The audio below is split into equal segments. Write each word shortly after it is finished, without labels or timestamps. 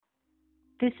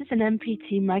This is an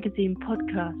MPT Magazine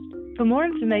podcast. For more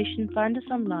information, find us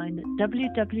online at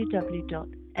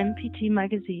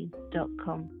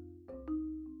www.mptmagazine.com.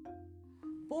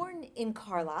 Born in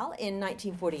Carlisle in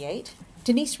 1948,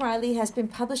 Denise Riley has been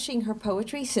publishing her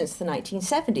poetry since the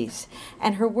 1970s,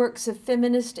 and her works of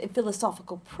feminist and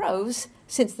philosophical prose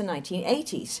since the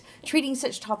 1980s, treating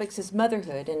such topics as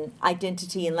motherhood and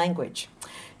identity and language.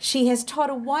 She has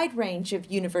taught a wide range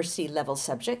of university-level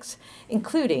subjects,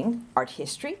 including art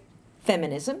history,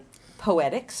 feminism,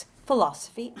 poetics,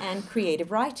 philosophy, and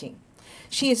creative writing.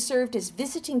 She has served as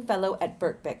visiting fellow at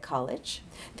Birkbeck College,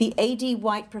 the A.D.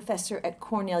 White Professor at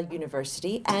Cornell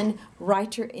University, and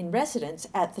writer in residence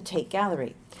at the Tate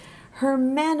Gallery. Her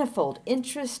manifold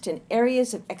interest and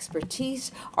areas of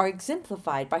expertise are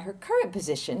exemplified by her current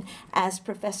position as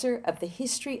Professor of the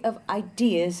History of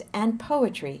Ideas and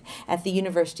Poetry at the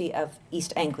University of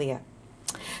East Anglia.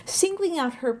 Singling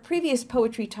out her previous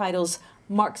poetry titles,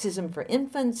 Marxism for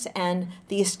Infants and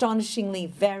the astonishingly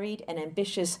varied and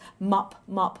ambitious Mop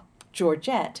Mop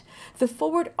Georgette, the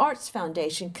Forward Arts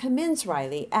Foundation commends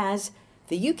Riley as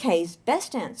the UK's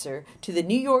best answer to the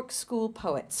New York School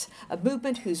Poets, a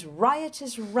movement whose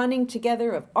riotous running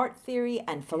together of art theory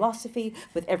and philosophy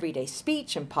with everyday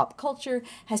speech and pop culture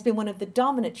has been one of the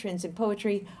dominant trends in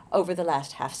poetry over the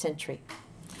last half-century.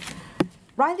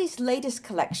 Riley's latest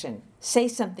collection, Say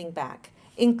Something Back,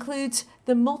 includes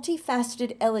the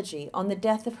multifaceted elegy on the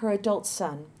death of her adult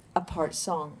son, A Part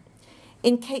Song.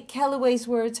 In Kate Kellaway's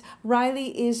words,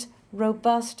 Riley is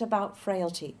robust about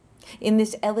frailty in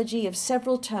this elegy of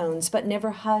several tones, but never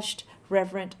hushed,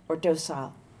 reverent, or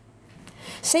docile.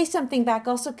 Say Something Back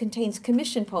also contains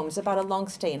commissioned poems about a long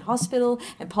stay in hospital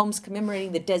and poems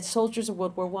commemorating the dead soldiers of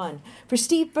World War I. For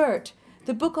Steve Burt,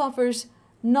 the book offers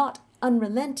not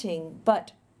unrelenting,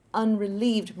 but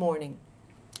unrelieved mourning.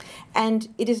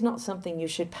 And it is not something you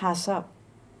should pass up.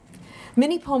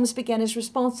 Many poems began as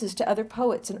responses to other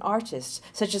poets and artists,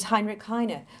 such as Heinrich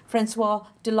Heine, Francois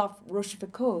de la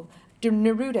Rochefoucauld,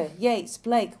 Neruda, Yeats,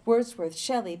 Blake, Wordsworth,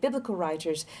 Shelley, biblical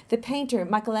writers, the painter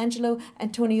Michelangelo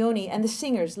Antonioni, and the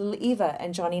singers Lil Eva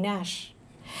and Johnny Nash.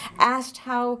 Asked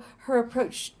how her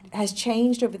approach has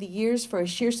changed over the years for a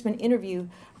Shearsman interview,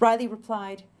 Riley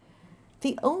replied,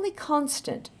 "The only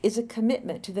constant is a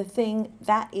commitment to the thing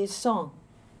that is song.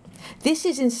 This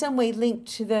is in some way linked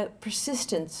to the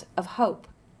persistence of hope.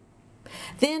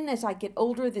 Then, as I get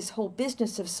older, this whole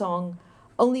business of song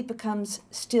only becomes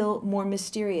still more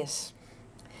mysterious.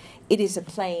 It is a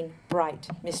plain, bright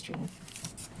mystery."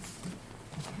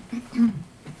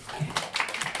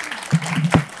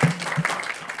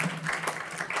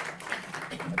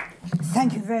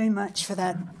 Thank you very much for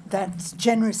that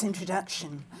generous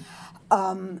introduction.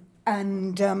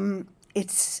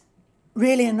 It's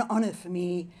really an honor for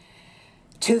me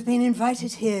to have been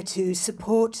invited here to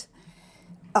support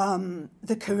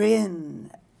the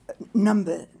Korean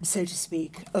number, so to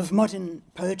speak, of modern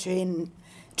poetry in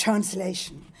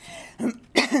translation,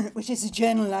 which is a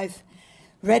journal I've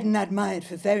read and admired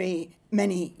for very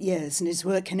many years, and his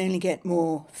work can only get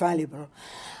more valuable.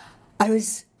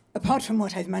 Apart from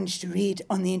what I've managed to read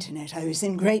on the internet, I was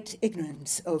in great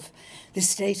ignorance of the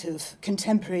state of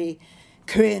contemporary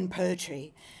Korean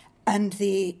poetry and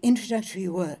the introductory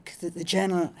work that the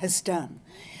journal has done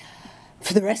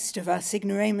for the rest of us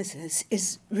ignoramuses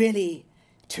is really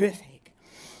terrific.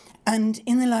 And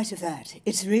in the light of that,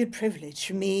 it's a real privilege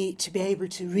for me to be able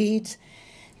to read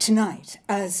tonight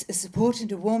as a support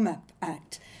and a warm-up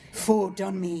act for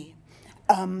Don Me.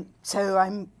 So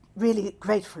I'm really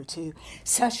grateful to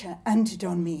Sasha and to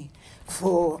Don Me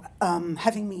for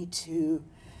having me to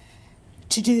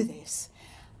do this.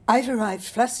 I've arrived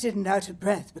flustered and out of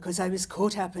breath because I was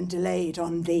caught up and delayed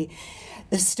on the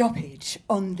stoppage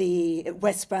on the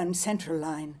westbound Central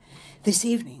line this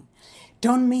evening.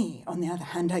 Don Me, on the other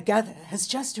hand, I gather, has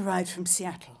just arrived from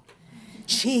Seattle.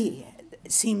 She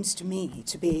seems to me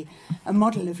to be a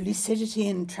model of lucidity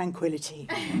and tranquility.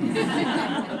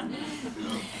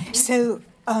 So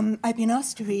I've been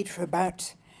asked to read for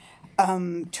about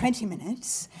 20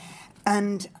 minutes,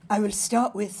 and I will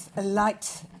start with a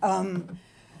light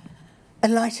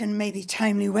and maybe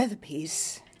timely weather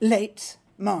piece, Late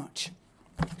March.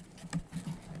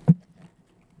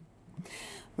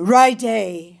 Rye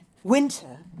day,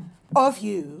 winter, of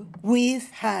you we've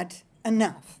had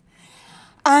enough.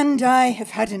 And I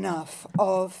have had enough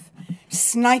of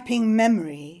sniping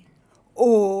memory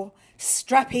or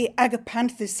strappy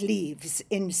agapanthus leaves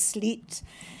in sleet,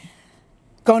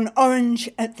 gone orange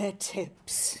at their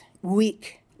tips,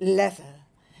 weak leather.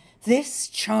 This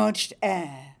charged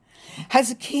air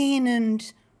has a keen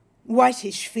and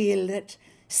whitish feel that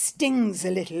stings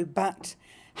a little, but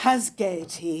has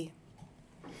gaiety.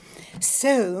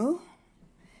 So,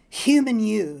 human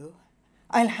you,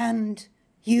 I'll hand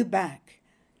you back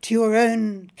to your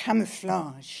own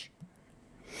camouflage.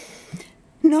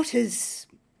 Not as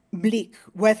bleak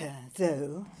weather,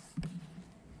 though.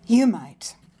 You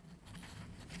might.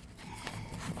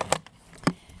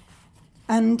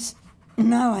 And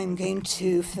now I'm going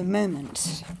to, for the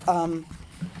moment,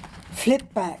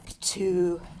 flip back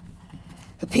to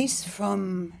a piece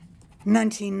from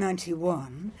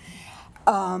 1991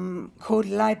 called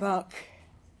Laibach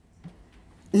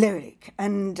Lyric.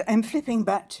 And I'm flipping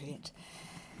back to it,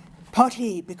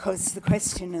 partly because the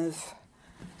question of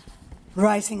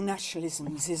rising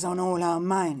nationalisms is on all our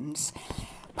minds,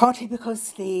 partly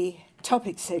because the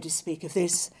topic, so to speak, of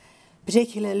this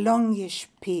particular longish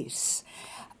piece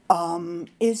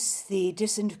is the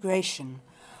disintegration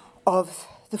of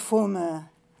the former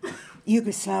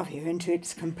Yugoslavia into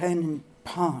its component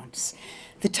parts.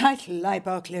 The title,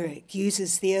 Laibach Lyric,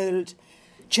 uses the old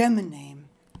German name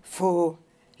for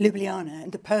Ljubljana,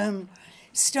 and the poem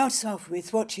starts off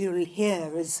with what you'll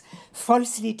hear as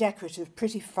falsely decorative,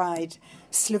 prettified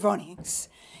Slavonics.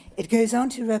 It goes on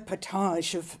to a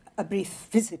reportage of a brief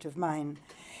visit of mine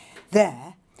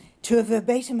there, to a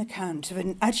verbatim account of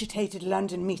an agitated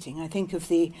London meeting, I think of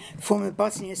the former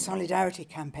Bosnia Solidarity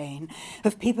campaign,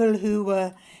 of people who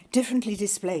were differently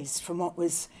displaced from what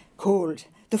was called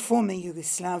the former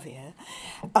Yugoslavia,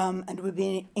 and were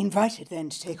being invited then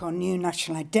to take on new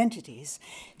national identities,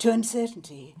 to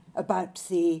uncertainty about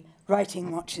the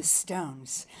writing watch's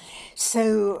stance.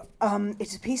 So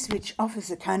it's a piece which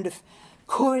offers a kind of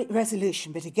core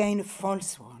resolution, but again a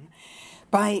false one,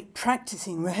 by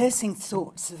practicing, rehearsing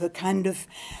thoughts of a kind of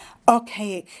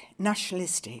archaic,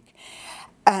 nationalistic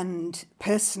and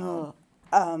personal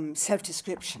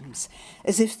self-descriptions,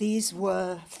 as if these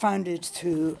were founded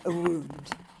through a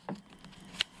wound.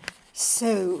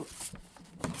 So,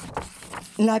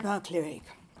 Laibach Lyric.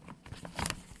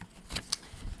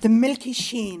 The milky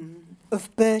sheen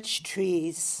of birch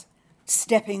trees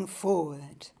stepping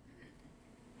forward,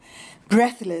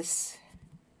 breathless,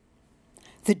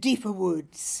 the deeper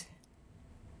woods.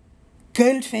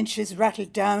 Goldfinches rattle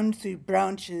down through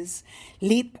branches,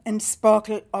 leap and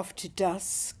sparkle off to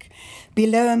dusk.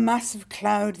 Below a mass of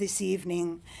cloud this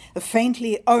evening, a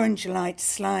faintly orange light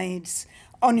slides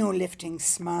on your lifting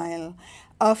smile.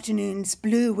 Afternoon's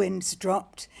blue winds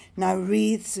dropped, now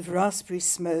wreaths of raspberry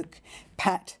smoke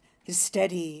pat the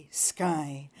steady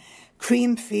sky.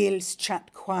 Cream fields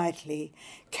chat quietly,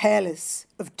 careless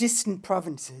of distant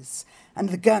provinces and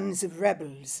the guns of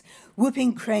rebels.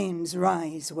 Whooping cranes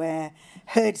rise where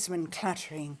herdsmen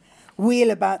clattering wheel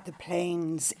about the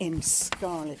plains in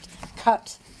scarlet.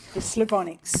 Cut the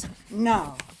Slavonics.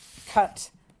 Now, cut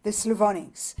the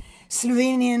Slavonics.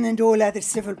 Slovenian and all other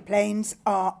civil planes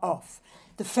are off.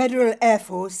 The Federal Air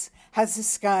Force has the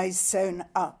skies sewn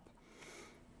up.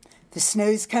 The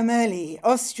snows come early.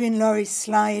 Austrian lorries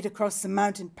slide across the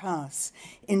mountain pass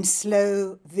in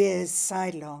slow veers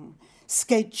sidelong,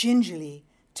 skate gingerly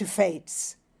to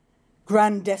fates,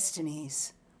 grand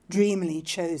destinies dreamily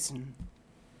chosen.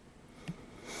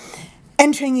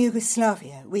 Entering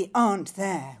Yugoslavia, we aren't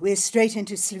there. We're straight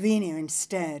into Slovenia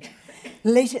instead.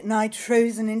 Late at night,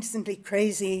 frozen, instantly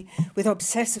crazy, with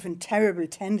obsessive and terrible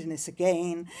tenderness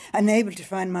again, unable to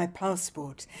find my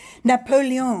passport.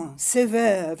 Napoleon,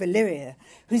 sauveur of Illyria,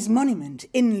 whose monument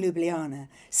in Ljubljana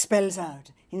spells out,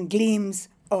 in gleams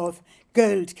of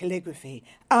gold calligraphy,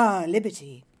 our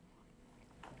liberty.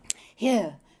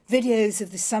 Here, videos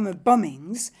of the summer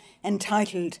bombings,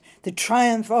 entitled The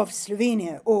Triumph of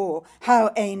Slovenia, or How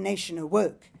a Nation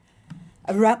Awoke,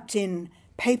 are wrapped in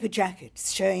paper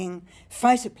jackets showing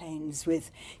fighter planes with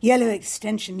yellow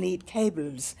extension lead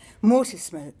cables, mortar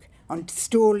smoke on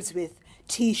stalls with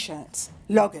T-shirts,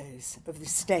 logos of the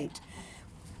state.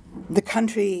 The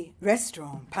country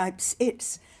restaurant pipes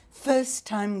its first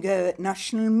time go at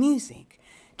national music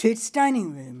to its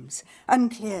dining rooms,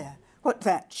 unclear what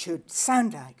that should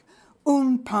sound like.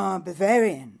 Paar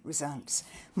Bavarian results,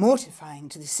 mortifying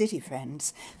to the city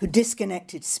friends who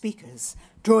disconnected speakers,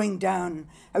 drawing down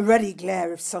a ruddy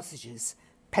glare of sausages,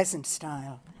 peasant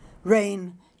style.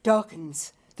 Rain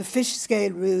darkens the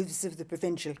fish-scale roofs of the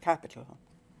provincial capital.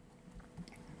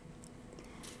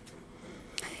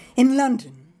 In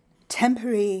London,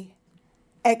 temporary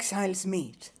exiles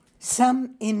meet,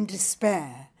 some in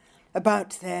despair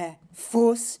about their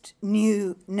forced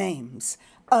new names,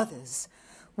 others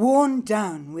worn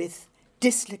down with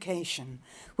dislocation,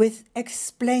 with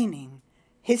explaining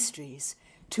histories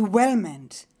to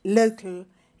well-meant, local,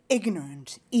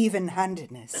 ignorant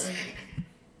even-handedness.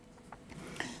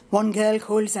 One girl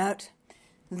calls out,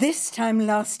 this time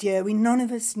last year, we none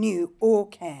of us knew or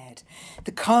cared.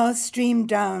 The cars streamed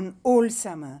down all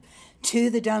summer to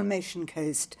the Dalmatian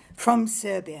coast from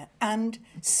Serbia. And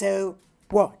so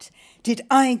what? Did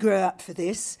I grow up for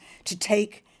this? To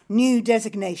take new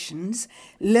designations,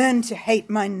 learn to hate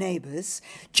my neighbours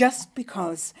just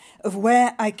because of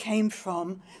where I came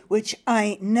from, which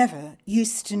I never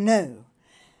used to know?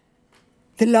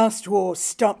 The last war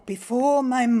stopped before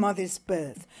my mother's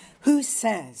birth. Who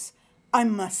says I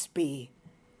must be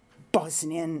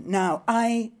Bosnian now?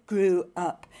 I grew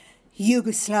up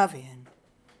Yugoslavian.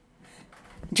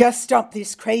 Just stop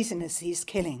this craziness, these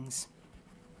killings.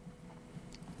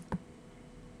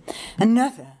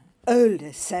 Another,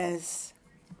 older, says,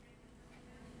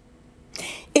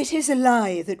 it is a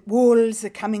lie that walls are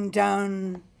coming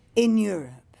down in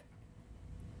Europe.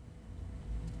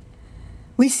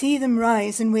 We see them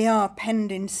rise and we are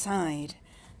penned inside.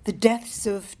 The deaths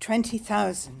of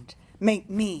 20,000 make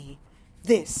me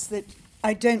this that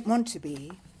I don't want to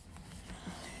be.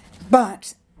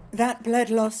 But that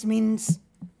blood loss means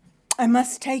I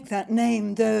must take that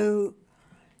name, though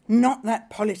not that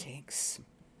politics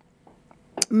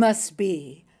must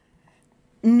be.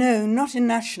 No, not a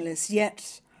nationalist,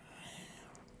 yet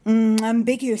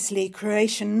ambiguously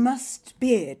Croatian must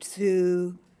be it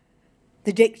through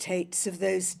the dictates of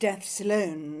those deaths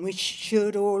alone, which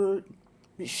should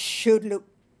look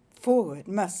forward,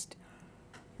 must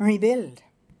rebuild.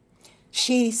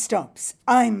 She stops.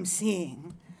 I'm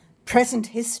seeing present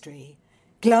history,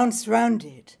 glance round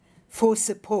it for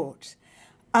support.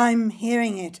 I'm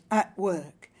hearing it at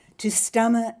work to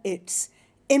stammer its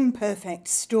imperfect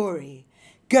story.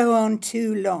 Go on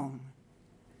too long.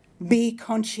 Be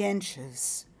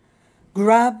conscientious.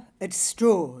 Grab at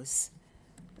straws,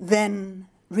 then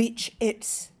reach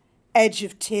its edge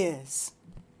of tears.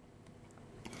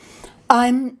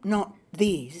 I'm not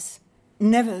these,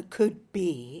 never could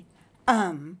be,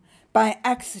 am by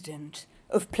accident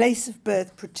of place of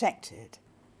birth protected.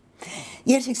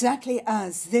 Yet exactly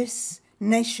as this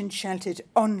nation-sheltered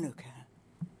onlooker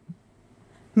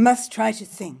must try to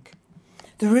think,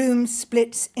 the room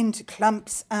splits into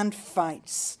clumps and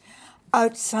fights.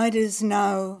 Outsiders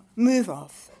now move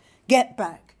off, get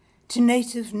back to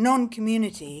native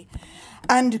non-community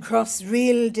and across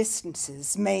real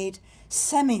distances made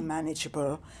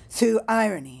semi-manageable through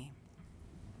irony.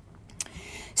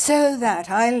 So that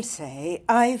I'll say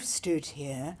I've stood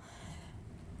here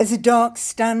as a dark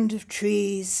stand of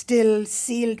trees, still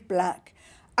sealed black,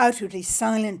 outwardly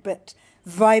silent but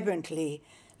vibrantly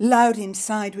loud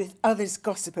inside with others'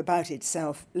 gossip about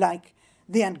itself, like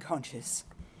the unconscious.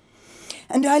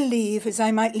 And I leave as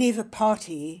I might leave a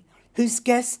party whose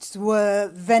guests were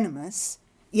venomous,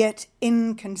 yet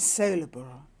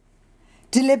inconsolable.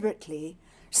 Deliberately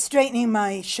straightening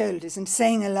my shoulders and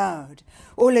saying aloud,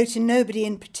 although to nobody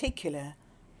in particular,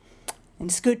 and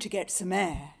it's good to get some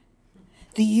air,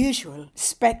 the usual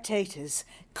spectator's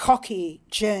cocky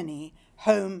journey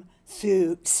home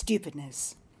through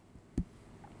stupidness.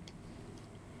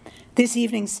 This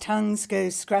evening's tongues go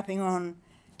scrapping on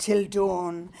till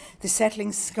dawn. The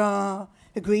settling scar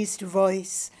agrees to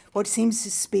voice what seems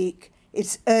to speak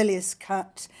its earliest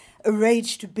cut, a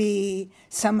rage to be,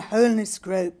 some wholeness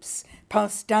gropes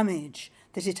past damage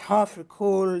that it half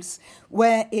recalls,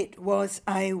 where it was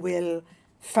I will,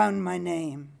 found my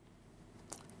name.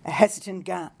 A hesitant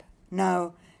gap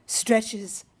now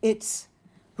stretches its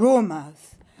raw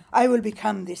mouth. I will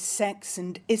become this sex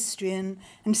and Istrian,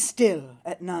 and still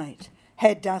at night,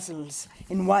 head dazzles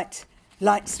in white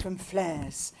lights from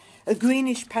flares. A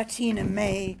greenish patina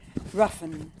may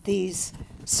roughen these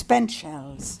spent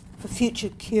shells for future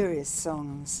curious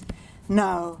songs.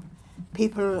 Now,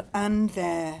 people and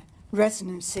their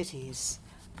resonant cities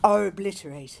are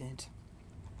obliterated.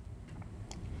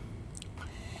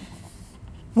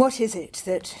 What is it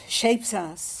that shapes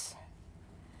us,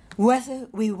 whether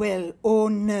we will or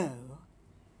no,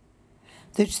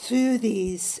 that through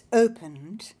these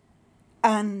opened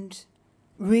and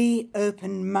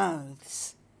reopened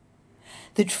mouths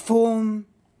that form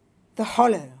the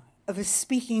hollow of a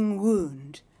speaking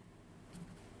wound,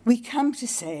 we come to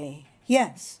say,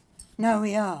 yes, now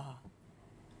we are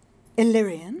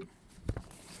Illyrian,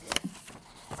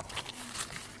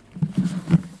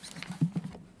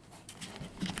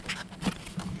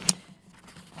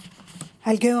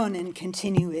 I'll go on and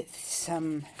continue with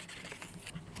some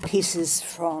pieces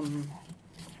from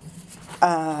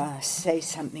Say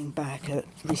Something Back, a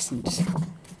recent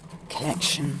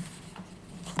collection.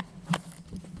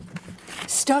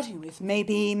 Starting with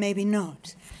Maybe, Maybe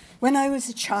Not. When I was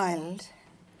a child,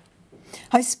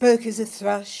 I spoke as a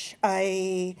thrush.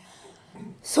 I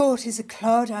Thought is a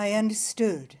clod I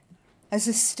understood as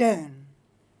a stone.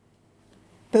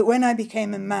 But when I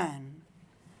became a man,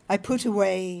 I put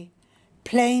away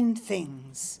plain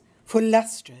things for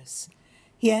lustrous,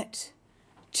 yet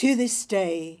to this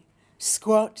day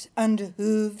squat under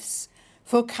hooves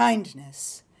for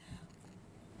kindness.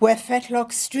 Where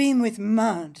fetlocks stream with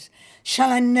mud,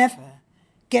 shall I never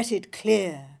get it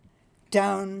clear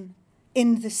down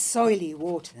in the soily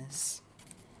waters?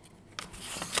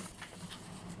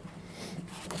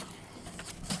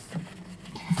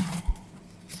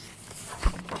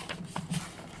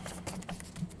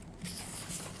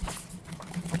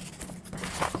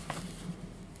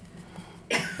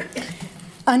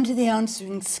 Under the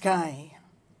answering sky,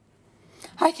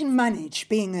 I can manage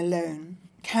being alone,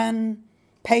 can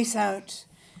pace out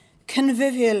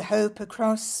convivial hope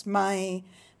across my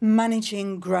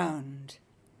managing ground.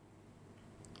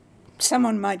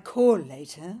 Someone might call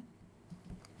later.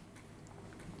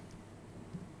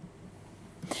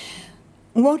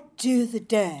 What do the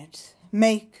dead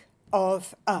make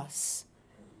of us?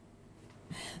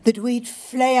 That we'd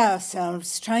flay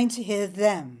ourselves trying to hear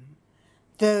them,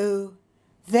 though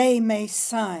they may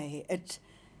sigh at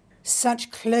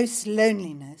such close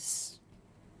loneliness.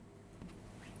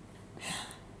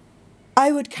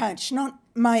 I would catch not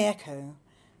my echo,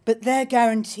 but their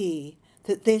guarantee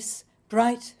that this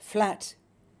bright, flat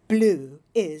blue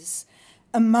is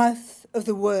a mouth of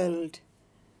the world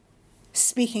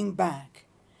speaking back.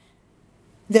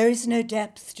 There is no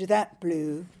depth to that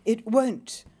blue. It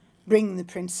won't bring the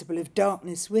principle of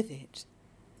darkness with it,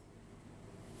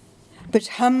 but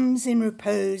hums in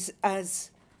repose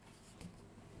as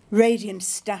radiant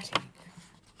static.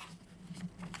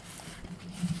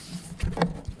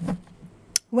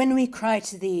 When we cry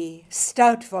to thee,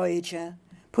 stout voyager,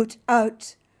 put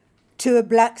out to a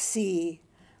black sea,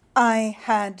 I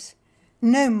had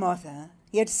no mother,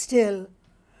 yet still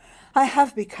I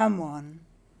have become one.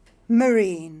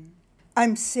 Marine,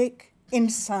 I'm sick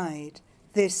inside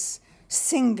this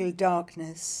single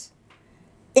darkness.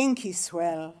 Inky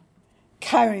swell,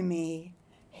 carry me,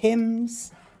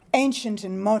 hymns, ancient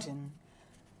and modern.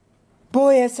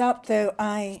 Buoy us up, though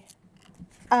I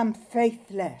am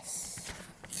faithless.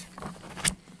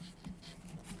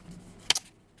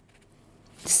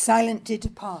 Silent did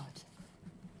depart.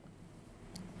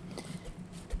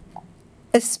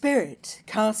 A spirit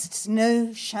casts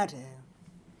no shadow.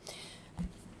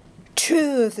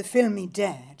 True of the filmy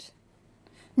dead,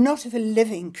 not of a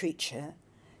living creature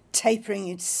tapering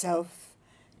itself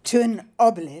to an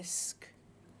obelisk.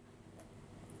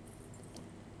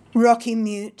 Rocky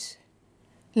mute,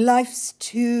 life's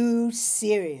too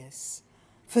serious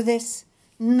for this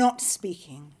not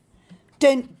speaking.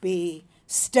 Don't be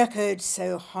stuccoed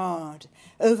so hard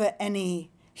over any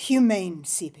humane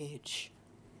seepage.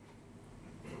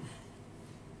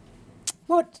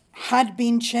 What had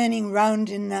been churning round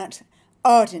in that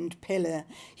ardent pillar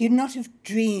you'd not have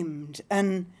dreamed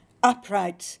an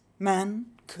upright man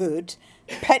could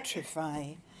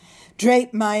petrify?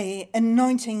 Drape my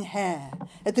anointing hair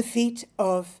at the feet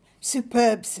of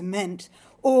superb cement.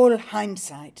 All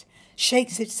hindsight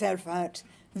shakes itself out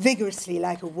vigorously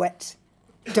like a wet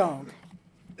dog.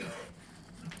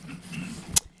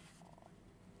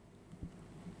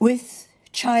 With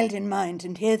child in mind,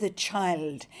 and here the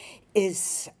child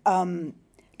is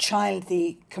Child,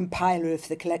 the compiler of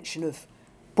the collection of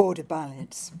border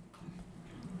ballads.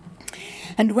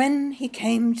 And when he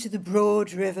came to the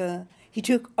broad river, he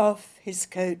took off his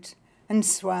coat and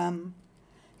swam.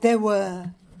 There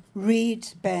were reed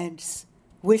beds,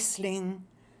 whistling,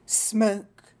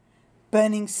 smoke,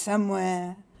 burning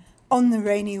somewhere on the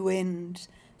rainy wind,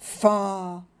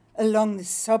 far along the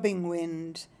sobbing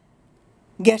wind.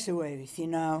 Get away with you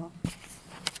now.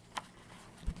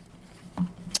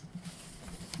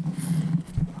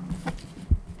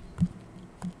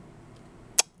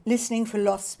 Listening for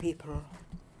lost people.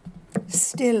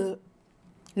 Still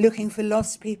looking for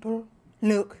lost people.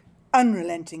 Look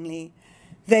unrelentingly.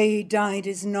 They died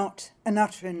is not an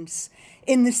utterance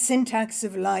in the syntax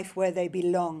of life where they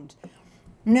belonged.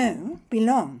 No,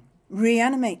 belong.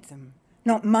 Reanimate them,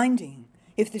 not minding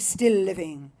if the still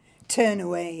living turn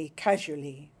away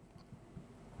casually.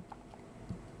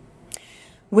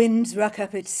 Winds ruck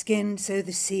up its skin so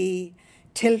the sea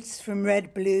tilts from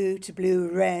red-blue to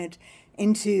blue-red.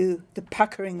 Into the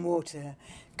puckering water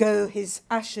go his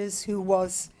ashes who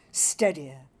was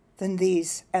steadier than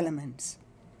these elements.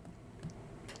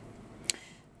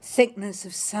 Thickness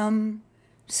of some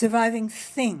surviving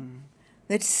thing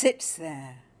that sits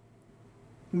there,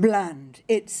 bland.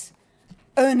 Its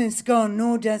owner's gone,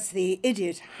 nor does the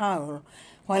idiot howl,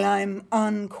 while I'm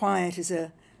unquiet as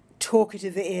a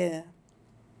talkative ear.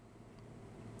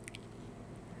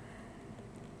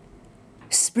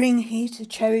 Spring heat, a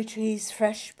cherry tree's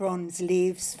fresh bronze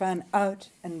leaves fan out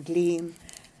and gleam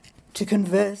to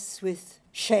converse with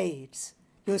shades,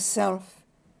 yourself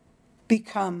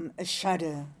become a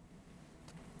shadow.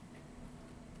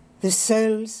 The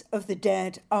souls of the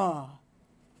dead are.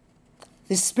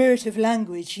 The spirit of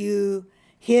language, you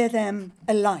hear them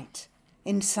alight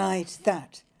inside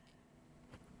that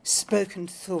spoken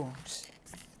thought.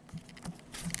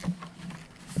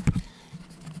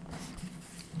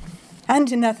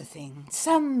 And another thing,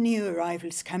 some new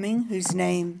arrivals coming whose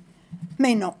name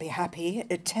may not be happy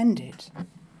attended.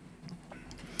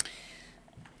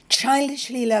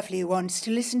 Childishly lovely wants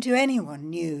to listen to anyone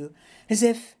new, as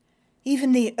if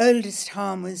even the oldest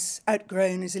harm was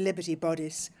outgrown as a liberty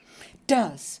bodice,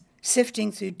 does,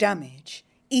 sifting through damage,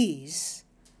 ease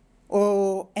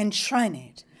or enshrine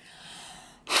it.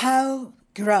 How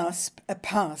grasp a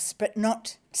past but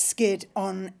not skid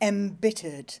on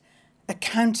embittered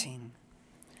accounting?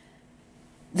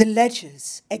 The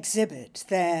ledgers exhibit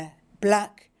their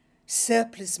black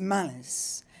surplus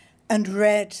malice and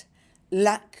red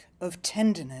lack of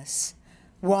tenderness,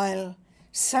 while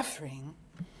suffering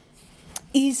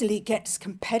easily gets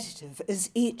competitive as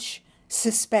each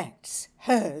suspects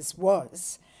hers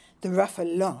was the rougher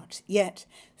lot, yet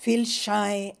feels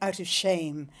shy out of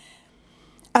shame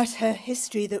at her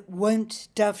history that won't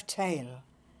dovetail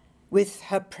with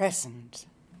her present.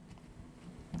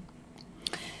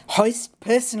 Hoist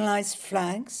personalised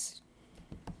flags,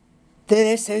 though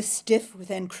they're so stiff with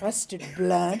encrusted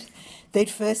blood, they'd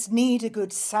first need a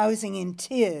good sousing in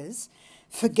tears.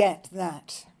 Forget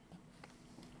that.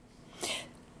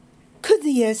 Could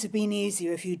the years have been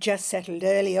easier if you just settled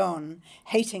early on,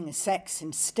 hating a sex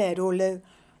instead, although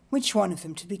which one of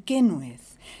them to begin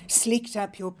with? Sleeked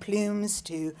up your plumes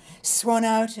to swan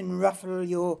out and ruffle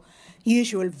your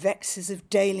usual vexes of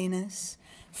dailiness,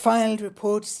 filed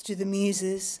reports to the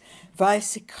muses via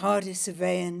cicada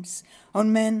surveillance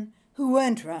on men who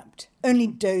weren't wrapped, only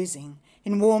dozing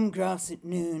in warm grass at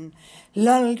noon,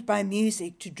 lulled by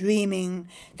music to dreaming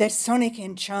their sonic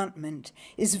enchantment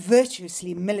is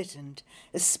virtuously militant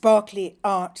as sparkly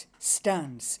art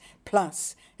stands,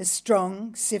 plus a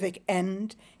strong civic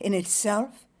end in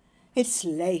itself. It's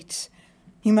late.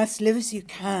 You must live as you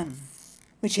can,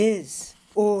 which is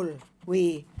all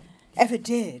we ever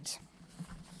did.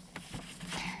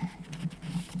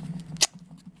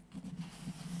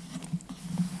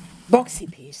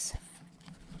 Boxy piece,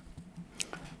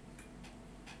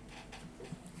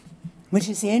 which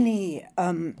is the only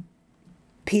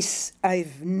piece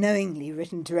I've knowingly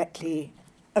written directly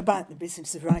about the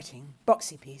business of writing.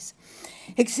 Boxy piece.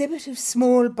 Exhibit of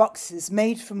small boxes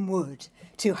made from wood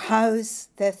to house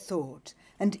their thought,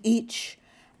 and each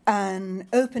an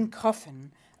open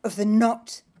coffin of the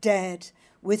not dead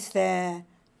with their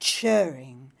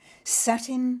churring,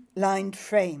 satin-lined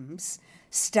frames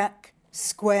stack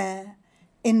square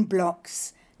in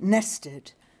blocks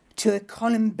nested to a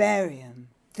columbarium,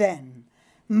 then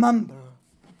mumble,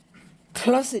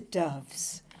 closet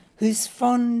doves whose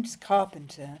fond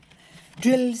carpenter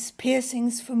drills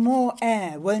piercings for more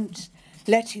air, won't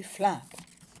let you flap.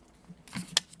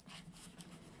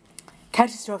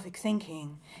 Catastrophic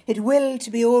thinking, it will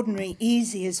to be ordinary,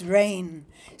 easy as rain,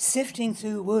 sifting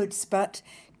through woods, but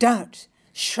doubt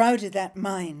shrouded that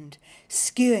mind,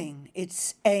 skewing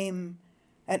its aim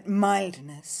at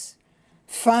mildness.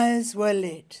 Fires were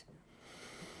lit,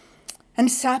 and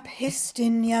sap hissed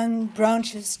in young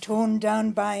branches torn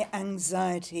down by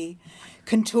anxiety,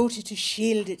 contorted to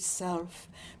shield itself,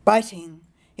 biting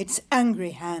its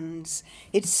angry hands.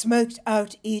 It smoked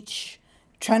out each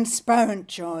transparent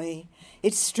joy.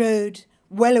 It strode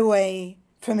well away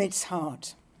from its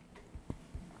heart.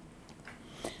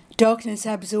 Darkness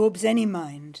absorbs any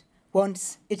mind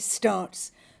once it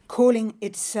starts calling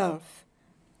itself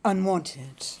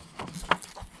unwanted.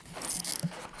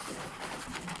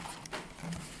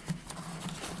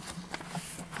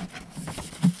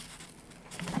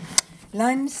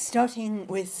 Lines starting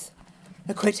with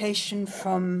a quotation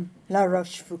from La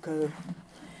Rochefoucauld,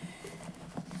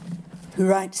 who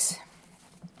writes,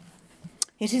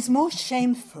 "It is more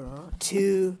shameful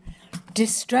to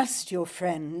distrust your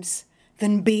friends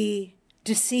than be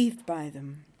deceived by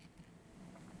them.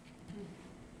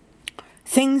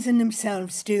 Things in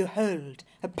themselves do hold,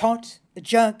 a pot, a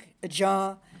jug, a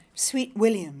jar, sweet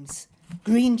Williams,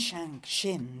 greenshank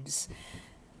shins,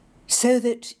 so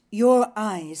that your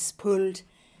eyes pulled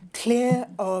clear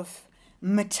of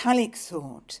metallic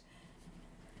thought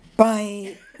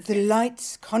by the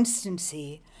light's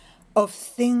constancy of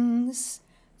things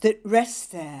that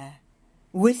rest there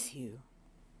with you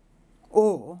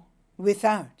or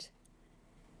without,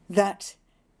 that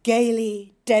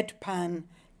gaily deadpan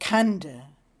candour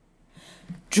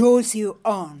draws you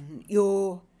on,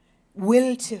 your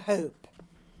will to hope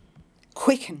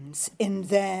quickens in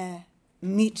their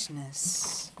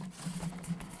muteness.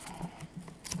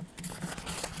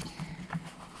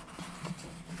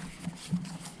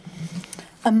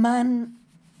 A man,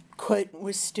 quote,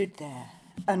 was stood there,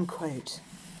 unquote,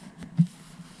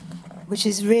 which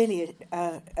is really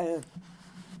a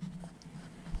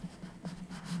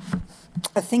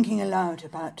thinking aloud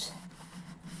about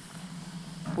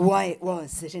why it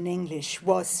was that in English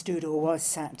was stood or was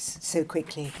sat so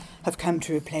quickly have come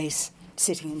to replace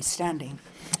sitting and standing.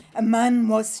 A man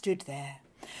was stood there.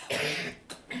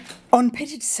 On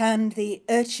pitted sand the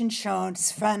urchin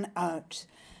shards fan out,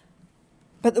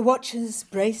 but the watchers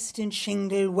braced in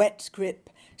shingle, wet grip,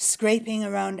 scraping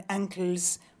around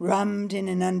ankles, rammed in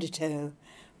an undertow,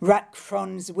 rack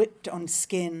fronds whipped on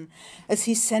skin, as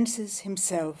he senses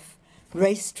himself,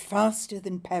 raced faster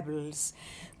than pebbles,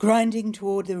 grinding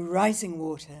toward the rising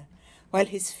water, while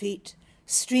his feet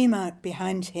stream out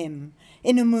behind him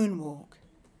in a moonwalk.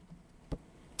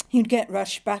 He'd get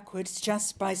rushed backwards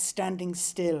just by standing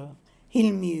still,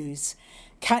 he'll muse,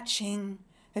 catching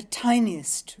a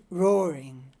tiniest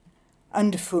roaring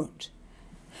underfoot.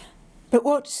 But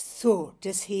what thought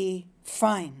does he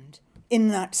find in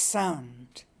that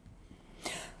sound?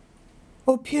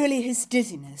 Or purely his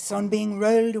dizziness on being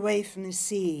rolled away from the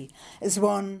sea as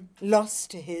one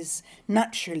lost to his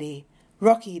naturally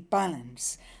rocky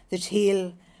balance that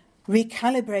he'll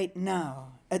recalibrate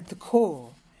now at the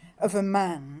core of a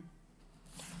man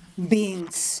being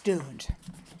stood.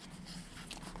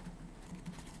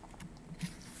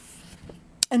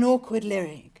 An awkward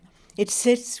lyric. It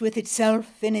sits with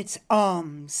itself in its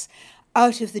arms,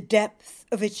 out of the depth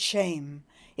of its shame.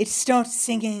 It starts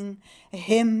singing a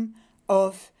hymn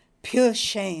of pure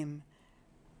shame,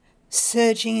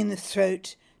 surging in the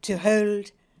throat to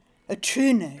hold a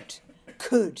true note,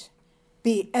 could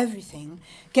be everything.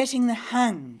 Getting the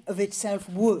hang of itself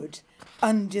would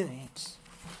undo it.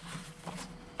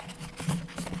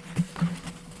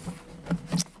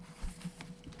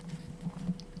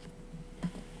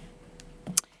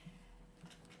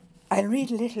 I'll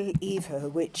read Little Eva,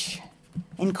 which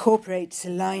incorporates a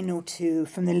line or two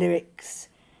from the lyrics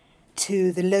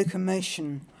to The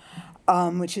Locomotion,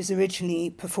 which was originally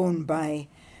performed by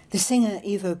the singer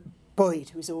Eva Boyd,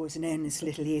 who was always known as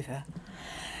Little Eva.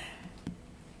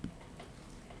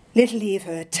 Little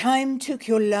Eva, time took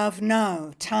your love,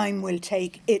 now time will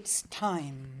take its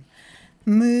time.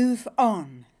 Move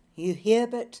on, you hear,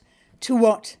 but to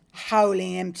what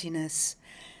howling emptiness?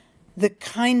 The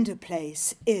kinder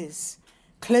place is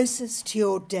closest to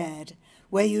your dead,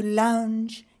 where you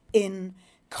lounge in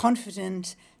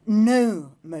confident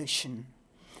no motion,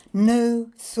 no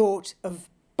thought of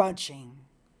budging.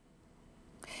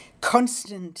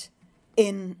 Constant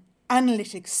in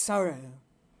analytic sorrow,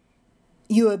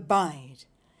 you abide.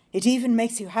 It even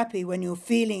makes you happy when you're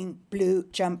feeling blue,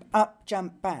 jump up,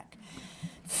 jump back.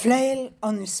 Flail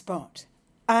on the spot.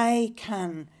 I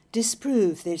can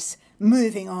disprove this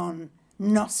moving on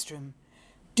nostrum.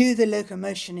 Do the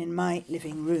locomotion in my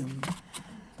living room.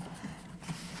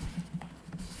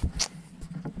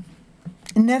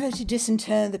 Never to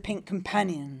disinter the pink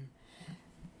companion.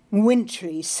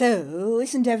 Wintry, so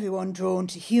isn't everyone drawn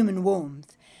to human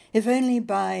warmth, if only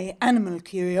by animal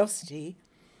curiosity?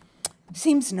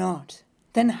 Seems not.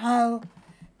 Then how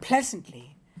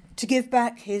pleasantly to give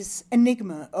back his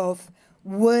enigma of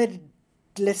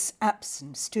wordless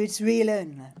absence to its real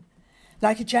owner,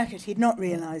 like a jacket he'd not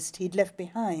realised he'd left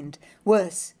behind.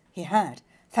 Worse, he had.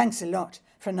 Thanks a lot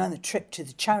for another trip to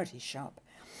the charity shop.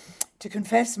 To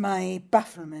confess my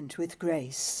bafflement with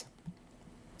Grace.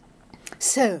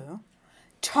 So,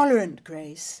 tolerant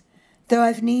Grace, though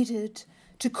I've needed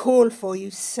to call for you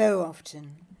so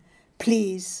often,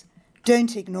 please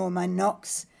don't ignore my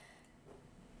knocks,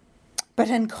 but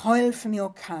uncoil from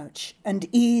your couch and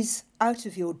ease out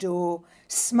of your door,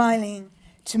 smiling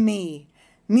to me,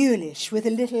 mulish with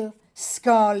a little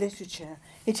scar literature.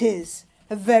 It is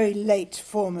a very late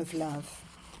form of love.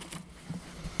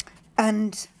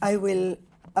 And I will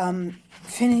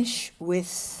finish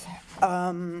with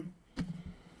a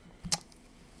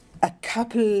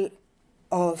couple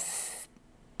of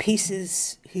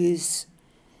pieces whose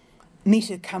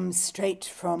metre comes straight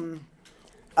from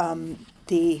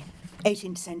the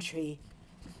 18th century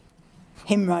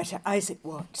hymn writer Isaac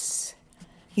Watts.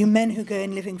 You men who go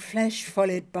in living flesh,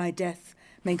 followed by death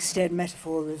makes dead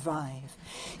metaphor revive.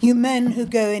 You men who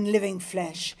go in living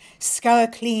flesh, scour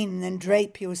clean and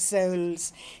drape your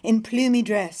souls in plumy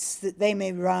dress that they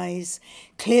may rise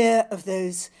clear of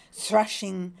those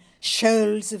thrashing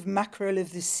shoals of mackerel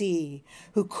of the sea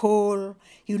who call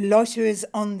you loiterers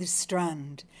on the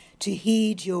strand to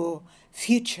heed your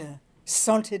future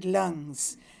salted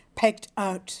lungs pegged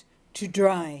out to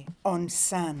dry on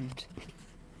sand.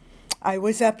 I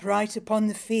was upright upon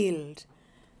the field,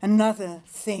 another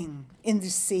thing in the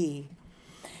sea.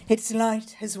 Its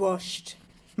light has washed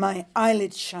my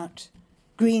eyelids shut,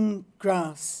 green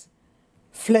grass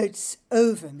floats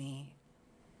over me.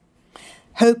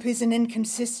 Hope is an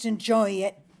inconsistent joy,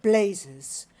 yet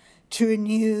blazes to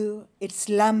renew its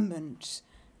lambent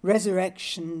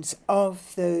resurrections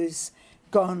of those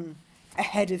gone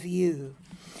ahead of you.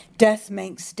 Death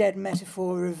makes dead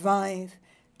metaphor revive,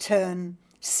 turn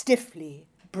stiffly,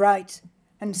 bright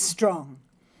and strong.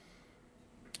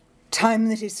 Time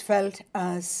that is felt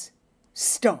as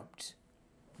stopped.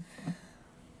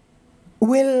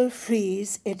 Will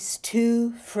freeze its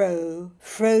to, fro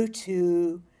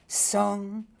to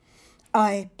song.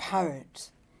 I parrot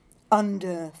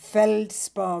under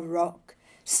feldspar rock,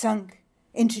 sunk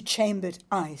into chambered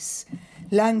ice.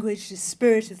 Language the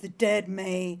spirit of the dead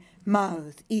may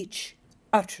mouth each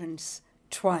utterance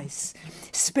twice.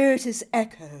 Spirit as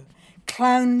echo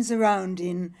clowns around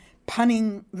in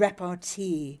punning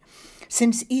repartee,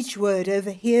 since each word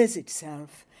overhears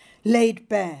itself, laid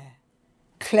bare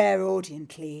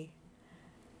clairaudiently.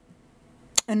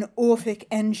 An Orphic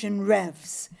engine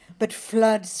revs, but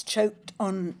floods choked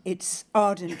on its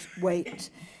ardent weight.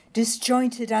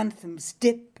 Disjointed anthems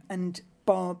dip and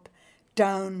bob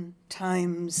down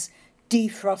time's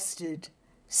defrosted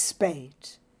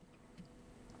spate.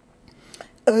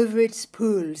 Over its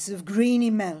pools of greeny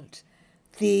melt,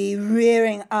 the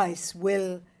rearing ice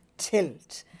will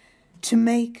tilt to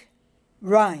make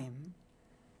rhyme,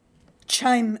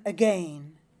 chime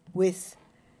again with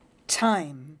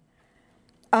time.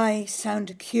 I sound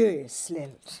a curious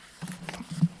lilt.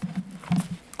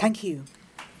 Thank you.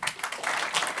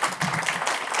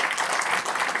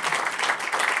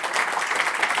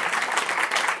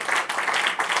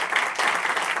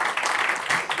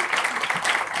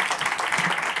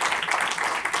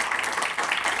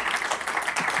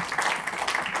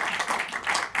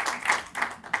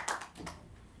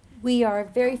 We are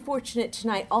very fortunate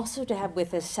tonight also to have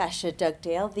with us Sasha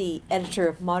Dugdale, the editor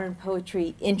of Modern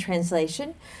Poetry in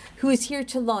Translation, who is here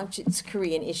to launch its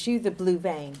Korean issue, The Blue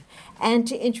Vein, and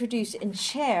to introduce and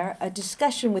chair a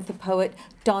discussion with the poet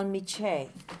Dawn Mi-chae.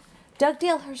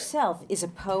 Dugdale herself is a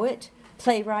poet,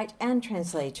 playwright, and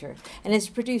translator, and has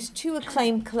produced 2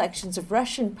 acclaimed collections of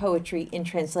Russian poetry in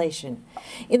translation.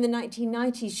 In the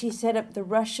 1990s, she set up the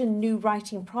Russian New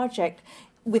Writing Project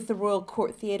with the Royal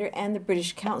Court Theatre and the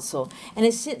British Council, and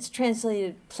has since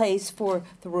translated plays for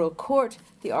the Royal Court,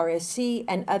 the RSC,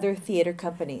 and other theatre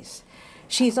companies.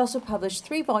 She has also published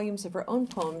 3 volumes of her own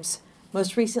poems,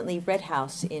 most recently Red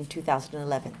House in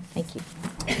 2011. Thank you.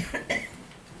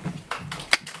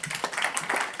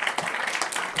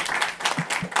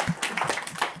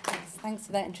 Thanks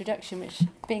for that introduction, which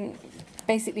being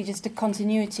basically just a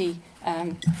continuity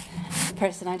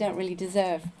person I don't really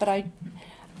deserve. But I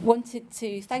wanted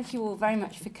to thank you all very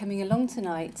much for coming along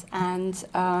tonight and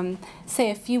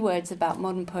say a few words about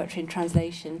modern poetry in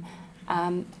translation,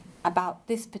 about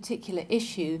this particular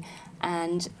issue,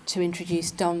 and to introduce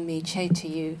Dawn Mi-chae to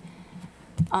you.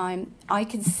 I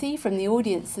can see from the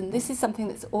audience, and this is something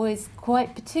that's always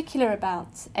quite particular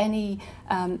about any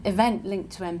event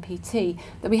linked to MPT,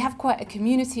 that we have quite a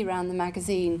community around the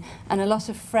magazine and a lot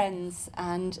of friends,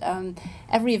 and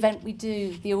every event we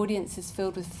do, the audience is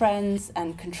filled with friends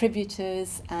and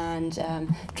contributors and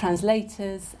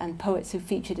translators and poets who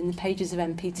featured in the pages of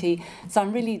MPT. So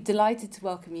I'm really delighted to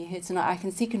welcome you here tonight. I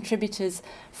can see contributors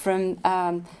from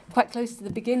quite close to the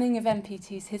beginning of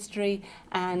MPT's history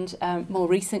and more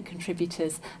recent contributors,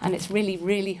 and it's really,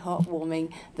 really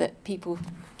heartwarming that people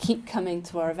keep coming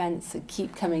to our events and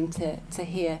keep coming to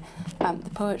hear the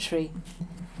poetry.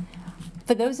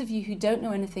 For those of you who don't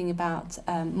know anything about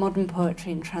modern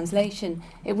poetry in translation,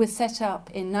 it was set up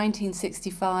in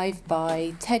 1965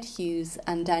 by Ted Hughes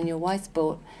and Daniel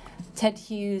Weisbord. Ted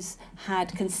Hughes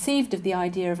had conceived of the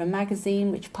idea of a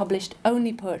magazine which published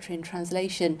only poetry in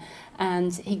translation,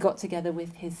 and he got together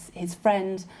with his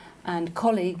friend and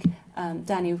colleague,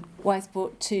 Daniel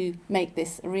Weisbord, to make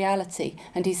this a reality.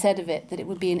 And he said of it that it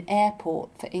would be an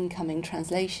airport for incoming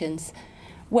translations.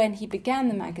 When he began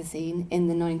the magazine in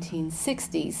the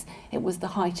 1960s, it was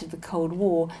the height of the Cold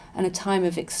War and a time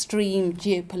of extreme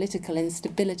geopolitical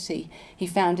instability. He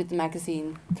founded the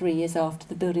magazine 3 years after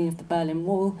the building of the Berlin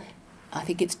Wall. I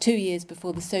think it's 2 years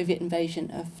before the Soviet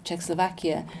invasion of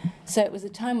Czechoslovakia. So it was a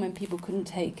time when people couldn't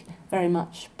take very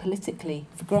much politically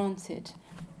for granted.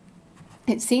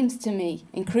 It seems to me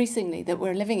increasingly that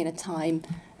we're living in a time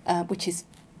which is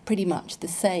pretty much the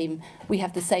same. We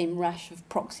have the same rash of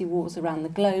proxy wars around the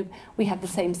globe. We have the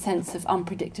same sense of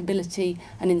unpredictability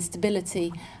and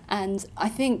instability. And I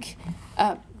think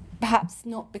perhaps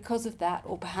not because of that,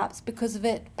 or perhaps because of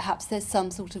it, perhaps there's some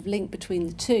sort of link between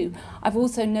the two. I've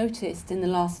also noticed in the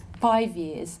last 5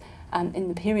 years, in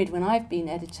the period when I've been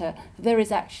editor, there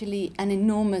is actually an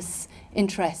enormous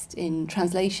interest in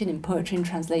translation, in poetry and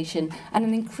translation, and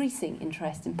an increasing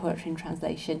interest in poetry and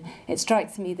translation. It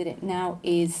strikes me that it now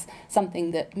is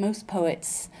something that most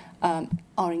poets are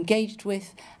engaged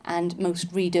with, and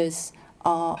most readers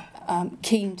are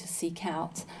keen to seek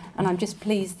out. And I'm just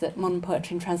pleased that Modern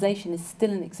Poetry and Translation is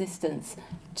still in existence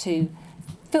to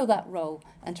fill that role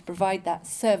and to provide that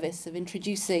service of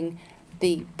introducing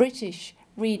the British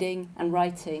reading and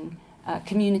writing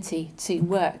community to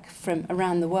work from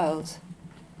around the world.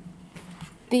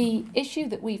 The issue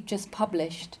that we've just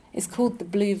published is called The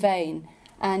Blue Vein,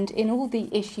 and in all the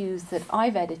issues that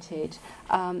I've edited,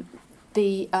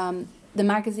 the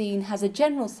magazine has a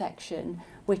general section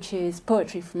which is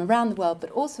poetry from around the world,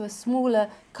 but also a smaller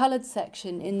coloured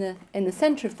section in the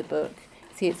centre of the book.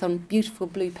 See, it's on beautiful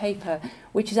blue paper,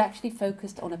 which is actually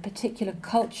focused on a particular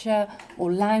culture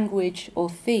or language or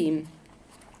theme.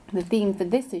 The theme for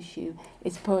this issue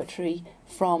is poetry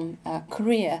from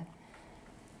Korea.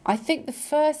 I think the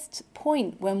first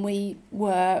point when we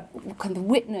were kind of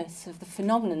witness of the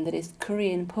phenomenon that is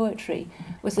Korean poetry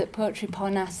was at Poetry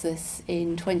Parnassus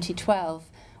in 2012,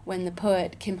 when the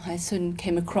poet Kim Hae-sun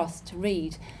came across to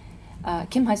read.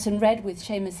 Kim Hae-sun read with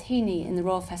Seamus Heaney in the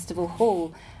Royal Festival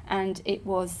Hall, and it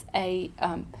was a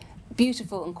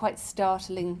beautiful and quite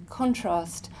startling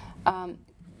contrast.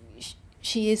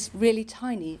 She is really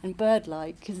tiny and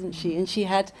bird-like, isn't she? And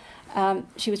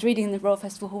she was reading in the Royal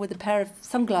Festival Hall with a pair of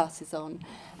sunglasses on,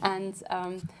 and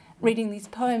reading these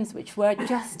poems which were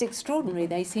just extraordinary.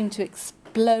 They seemed to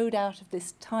explode out of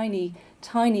this tiny,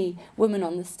 tiny woman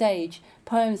on the stage.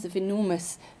 Poems of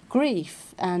enormous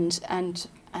grief and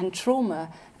trauma,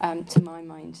 to my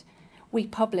mind. We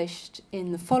published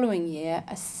in the following year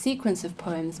a sequence of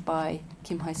poems by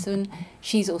Kim Hae-sun.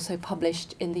 She's also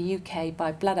published in the UK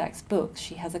by Blood Axe Books.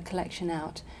 She has a collection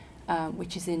out,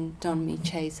 which is in Don Mi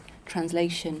Che's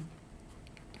translation.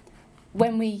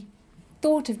 When we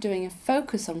thought of doing a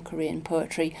focus on Korean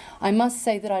poetry, I must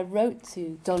say that I wrote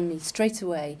to Don Mi straight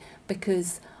away,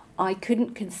 because I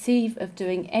couldn't conceive of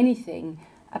doing anything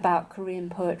about Korean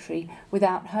poetry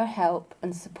without her help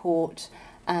and support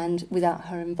and without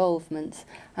her involvement.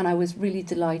 And I was really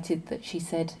delighted that she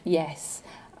said yes,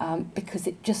 because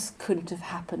it just couldn't have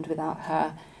happened without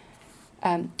her.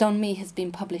 Don Mi has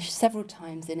been published several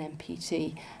times in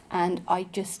MPT, and I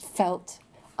just felt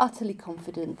utterly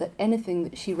confident that anything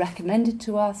that she recommended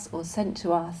to us or sent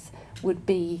to us would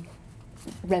be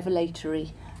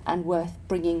revelatory and worth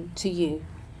bringing to you.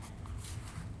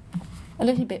 A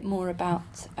little bit more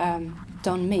about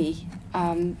Don Mi,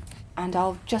 and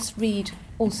I'll just read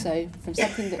also from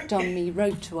something that Don Mi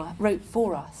wrote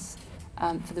for us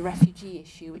for the refugee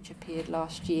issue, which appeared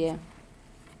last year.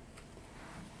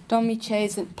 Don Mi Che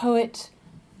is a poet,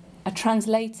 a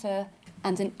translator,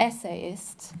 and an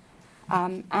essayist.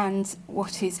 And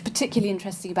what is particularly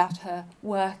interesting about her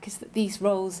work is that these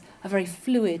roles are very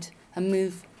fluid and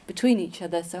move between each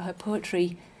other. So her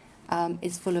poetry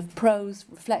is full of prose,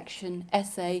 reflection,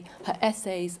 essay. Her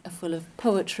essays are full of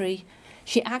poetry.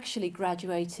 She actually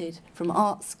graduated from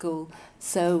art school,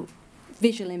 so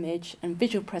visual image and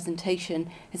visual presentation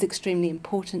is extremely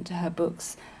important to her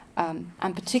books.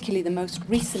 And particularly the most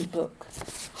recent book,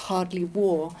 Hardly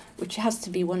War, which has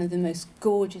to be one of the most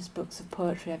gorgeous books of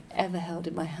poetry I've ever held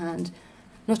in my hand.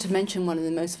 Not to mention one of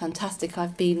the most fantastic.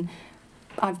 I've been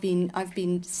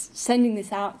sending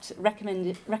this out,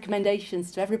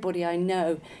 recommendations to everybody I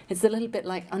know. It's a little bit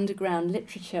like underground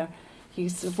literature. You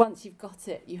sort of, once you've got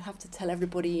it, you have to tell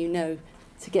everybody you know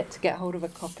to get hold of a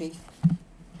copy.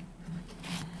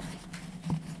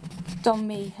 Don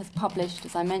Mi has published,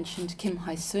 as I mentioned, Kim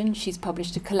Hae-sun. She's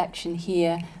published a collection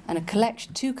here and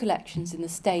two collections in the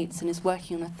States, and is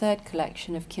working on a third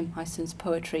collection of Kim Hae-sun's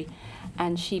poetry.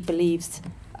 And she believes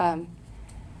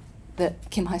that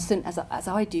Kim Hae-sun, as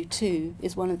I do too,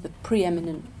 is one of the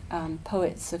preeminent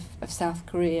poets of South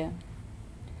Korea.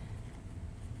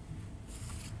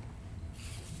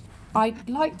 I'd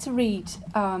like to read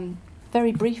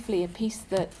very briefly a piece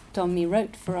that Donmi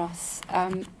wrote for us,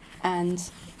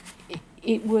 and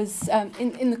it was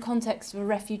in the context of a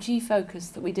refugee focus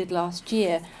that we did last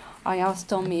year. I asked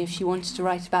Donmi if she wanted to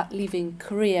write about leaving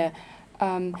Korea,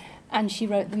 and she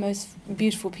wrote the most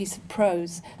beautiful piece of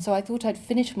prose. So I thought I'd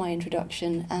finish my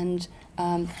introduction and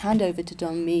hand over to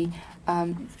Donmi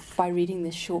by reading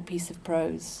this short piece of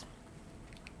prose.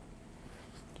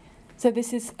 So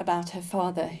this is about her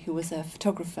father, who was a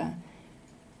photographer.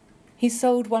 He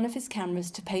sold one of his cameras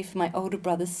to pay for my older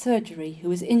brother's surgery, who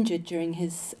was injured during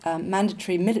his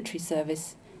mandatory military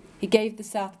service. He gave the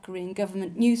South Korean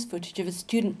government news footage of a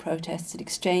student protest in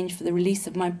exchange for the release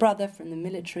of my brother from the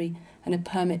military and a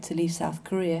permit to leave South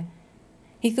Korea.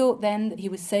 He thought then that he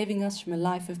was saving us from a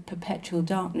life of perpetual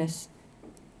darkness.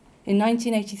 In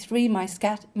 1983,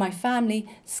 my family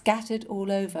scattered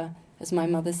all over, as my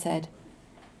mother said.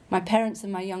 My parents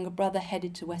and my younger brother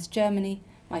headed to West Germany.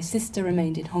 My sister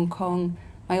remained in Hong Kong.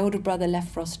 My older brother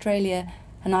left for Australia,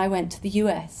 and I went to the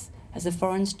US as a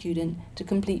foreign student to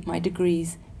complete my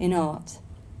degrees in art.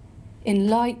 In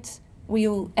light, we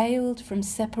all ailed from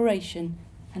separation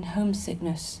and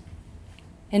homesickness.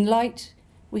 In light,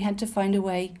 we had to find a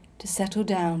way to settle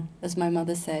down, as my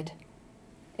mother said.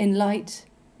 In light,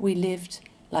 we lived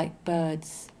like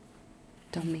birds.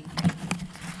 Donmi.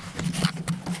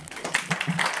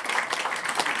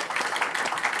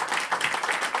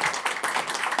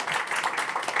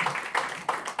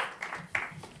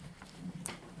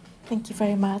 Thank you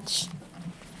very much.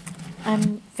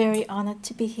 I'm very honored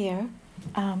to be here.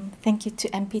 Thank you to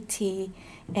MPT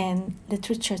and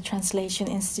Literature Translation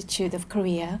Institute of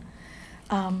Korea.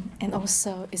 And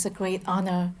also it's a great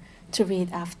honor to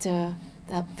read after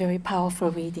that very powerful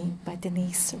reading by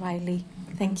Denise Riley.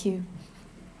 Thank you.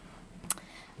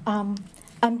 I'm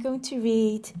going to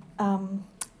read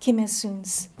Kim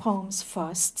Il-sun's poems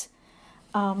first.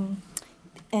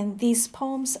 And these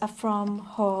poems are from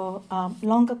her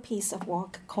longer piece of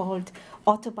work called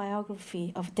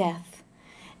Autobiography of Death.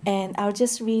 And I'll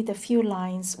just read a few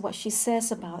lines, what she says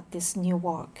about this new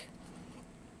work.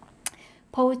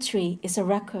 Poetry is a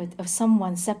record of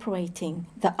someone separating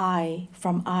the I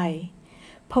from I.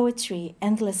 Poetry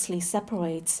endlessly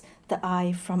separates the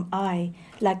I from I,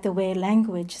 like the way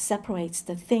language separates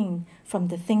the thing from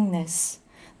the thingness,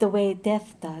 the way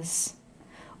death does.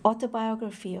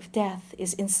 Autobiography of death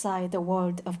is inside the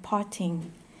world of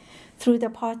parting. Through the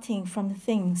parting from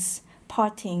things,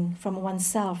 parting from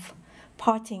oneself,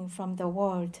 parting from the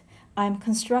world, I am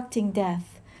constructing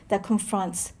death that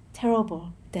confronts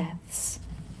terrible deaths.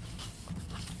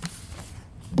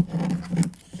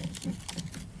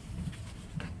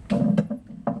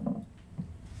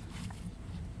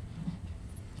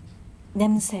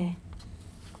 냄새,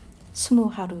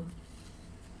 20하루.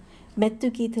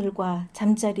 메뚜기들과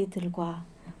잠자리들과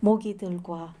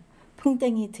모기들과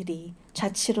풍뎅이들이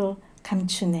좌치로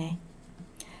감추네.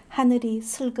 하늘이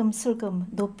슬금슬금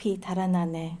높이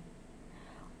달아나네.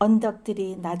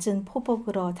 언덕들이 낮은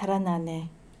포복으로 달아나네.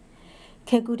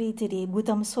 개구리들이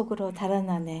무덤 속으로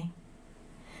달아나네.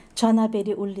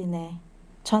 전화벨이 울리네.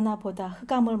 전화보다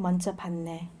흑암을 먼저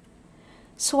받네.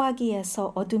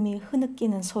 수화기에서 어둠이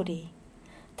흐느끼는 소리,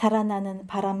 달아나는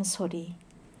바람 소리,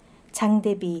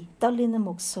 장대비 떨리는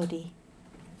목소리.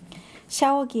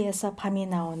 샤워기에서 밤이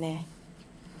나오네.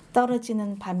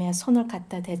 떨어지는 밤에 손을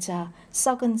갖다 대자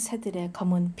썩은 새들의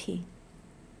검은 피.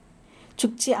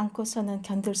 죽지 않고서는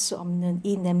견딜 수 없는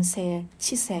이 냄새의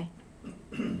치세.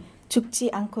 죽지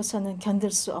않고서는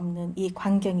견딜 수 없는 이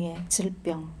광경의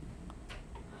질병.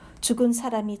 죽은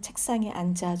사람이 책상에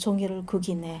앉아 종이를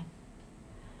구기네.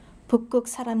 북극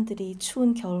사람들이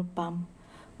추운 겨울밤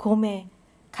곰의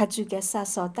가죽에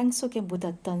싸서 땅속에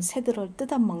묻었던 새들을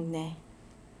뜯어먹네.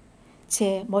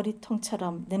 제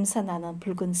머리통처럼 냄새나는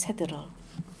붉은 새들을.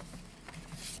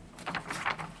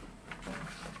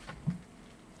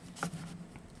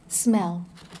 Smell.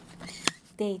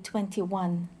 Day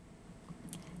 21.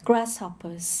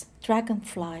 Grasshoppers,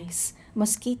 dragonflies,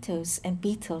 mosquitoes and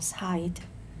beetles hide.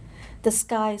 The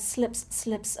sky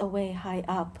slips away high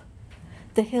up.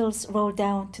 The hills roll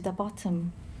down to the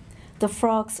bottom. The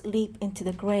frogs leap into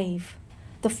the grave.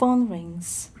 The phone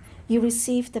rings. You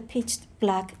receive the pitch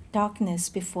black darkness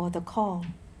before the call.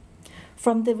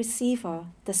 From the receiver,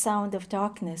 the sound of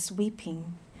darkness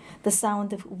weeping, the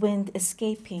sound of wind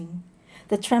escaping,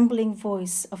 the trembling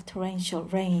voice of torrential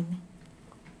rain.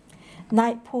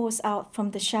 Night pours out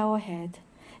from the showerhead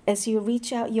as you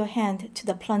reach out your hand to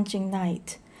the plunging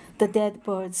night, the dead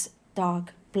bird's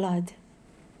dark blood.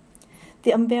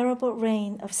 The unbearable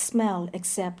rain of smell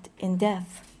except in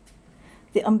death.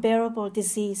 The unbearable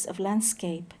disease of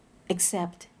landscape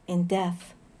except in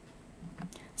death.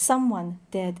 Someone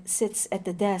dead sits at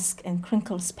the desk and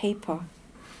crinkles paper.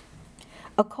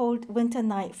 A cold winter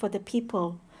night for the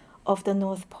people of the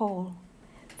North Pole.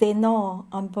 They gnaw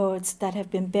on birds that have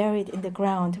been buried in the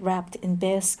ground wrapped in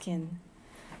bearskin,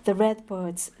 the red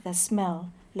birds that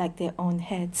smell like their own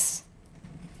heads.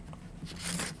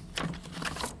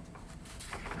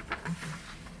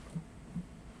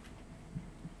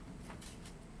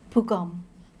 부검.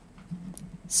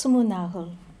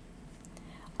 스무나흘.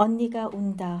 언니가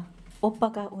운다.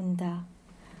 오빠가 운다.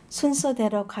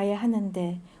 순서대로 가야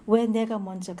하는데 왜 내가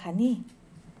먼저 가니?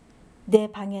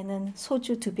 내 방에는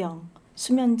소주 2병,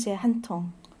 수면제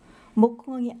 1통.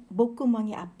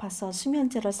 목구멍이 아파서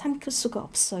수면제를 삼킬 수가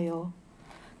없어요.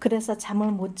 그래서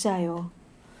잠을 못 자요.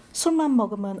 술만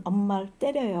먹으면 엄마를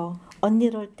때려요.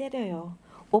 언니를 때려요.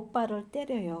 오빠를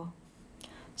때려요.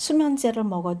 수면제를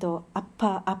먹어도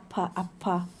아파.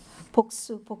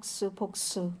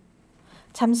 복수.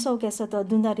 잠속에서도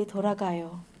눈알이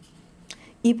돌아가요.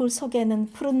 이불 속에는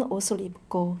푸른 옷을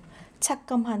입고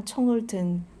차검한 총을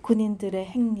든 군인들의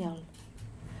행렬.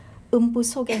 음부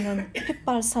속에는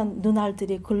핏발선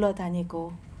눈알들이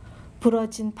굴러다니고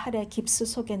부러진 팔의 깁스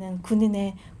속에는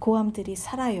군인의 고함들이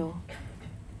살아요.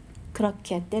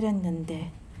 그렇게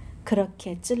때렸는데,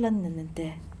 그렇게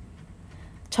찔렀는데.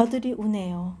 저들이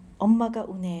우네요. 엄마가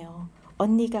우네요.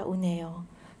 언니가 우네요.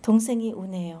 동생이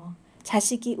우네요.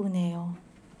 자식이 우네요.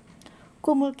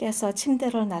 꿈을 깨서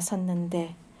침대를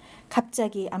나섰는데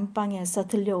갑자기 안방에서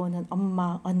들려오는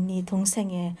엄마, 언니,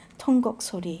 동생의 통곡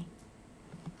소리.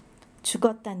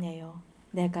 죽었다네요,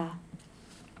 내가.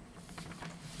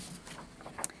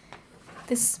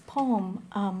 This poem,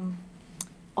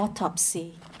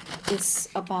 Autopsy, is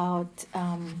about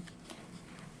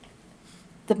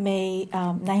the May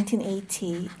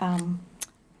 1980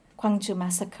 Gwangju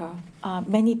massacre.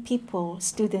 Many people,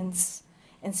 students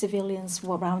and civilians,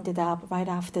 were rounded up right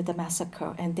after the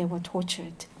massacre and they were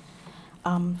tortured,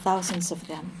 thousands of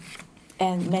them,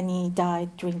 and many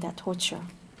died during that torture.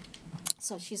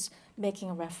 So she's making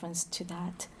a reference to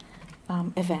that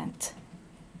event.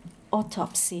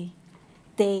 Autopsy,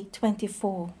 day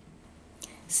 24.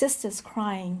 Sisters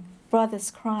crying,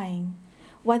 brothers crying.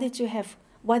 Why did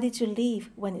you leave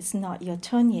when it's not your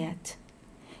turn yet?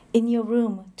 In your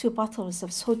room, 2 bottles of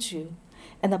soju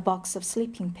and a box of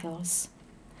sleeping pills.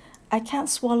 I can't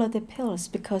swallow the pills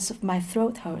because of my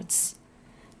throat hurts.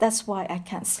 That's why I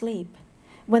can't sleep.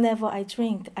 Whenever I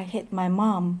drink, I hit my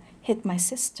mom, hit my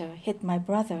sister, hit my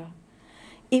brother.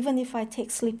 Even if I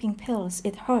take sleeping pills,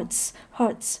 it hurts.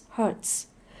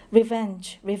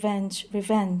 Revenge.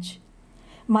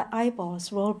 My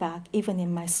eyeballs roll back even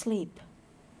in my sleep.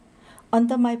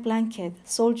 Under my blanket,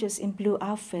 soldiers in blue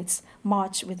outfits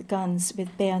march with guns,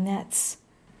 with bayonets.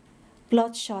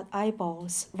 Bloodshot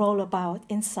eyeballs roll about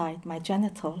inside my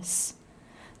genitals.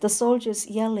 The soldiers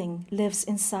yelling lives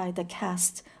inside the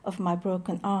cast of my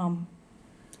broken arm.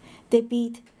 They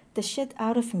beat the shit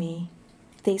out of me.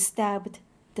 They stabbed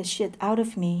the shit out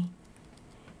of me.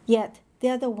 Yet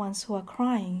they're the ones who are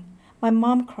crying. My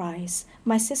mom cries,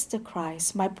 my sister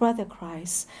cries, my brother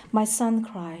cries, my son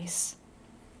cries.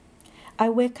 I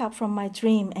wake up from my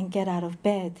dream and get out of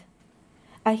bed.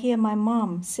 I hear my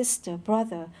mom, sister,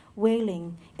 brother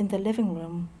wailing in the living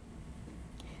room.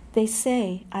 They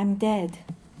say I'm dead.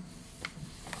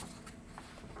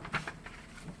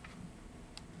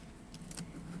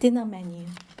 Dinner menu,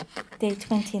 day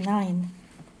 29.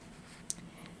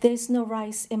 There is no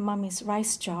rice in Mommy's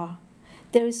rice jar.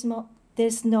 There's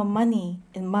no money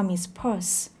in Mommy's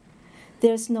purse.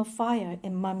 There's no fire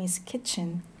in Mommy's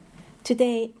kitchen.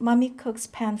 Today, Mommy cooks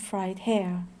pan-fried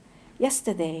hare.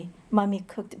 Yesterday, Mommy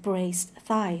cooked braised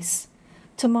thighs.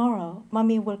 Tomorrow,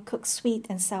 Mommy will cook sweet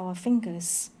and sour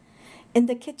fingers. In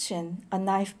the kitchen, a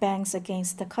knife bangs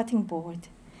against the cutting board.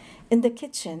 In the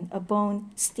kitchen, a bone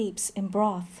steeps in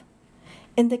broth.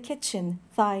 In the kitchen,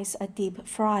 thighs are deep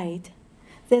fried.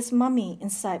 There's Mommy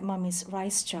inside Mommy's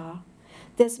rice jar.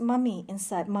 There's Mommy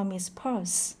inside Mommy's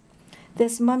purse.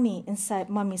 There's Mommy inside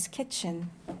Mommy's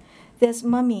kitchen. There's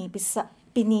Mommy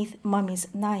beneath Mommy's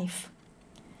knife.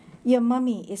 Your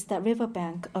Mommy is that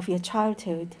riverbank of your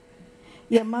childhood.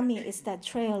 Your Mommy is that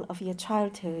trail of your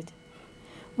childhood.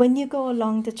 When you go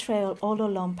along the trail all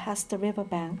alone past the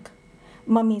riverbank,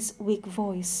 Mommy's weak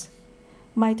voice.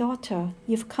 My daughter,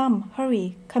 you've come,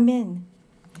 hurry, come in.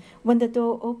 When the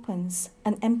door opens,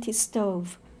 an empty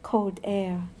stove, cold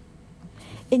air.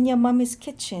 In your Mommy's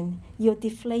kitchen, your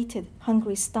deflated,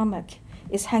 hungry stomach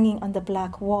is hanging on the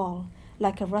black wall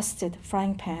like a rusted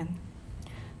frying pan.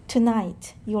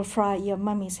 Tonight, you'll fry your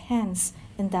Mommy's hands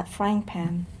in that frying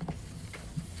pan.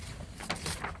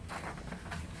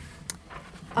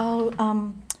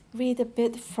 I'll read a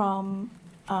bit from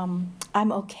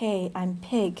I'm Okay, I'm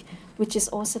Pig, which is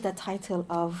also the title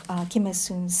of Kim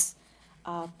Il-sung's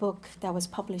book that was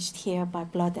published here by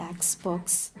Blood Axe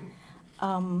Books.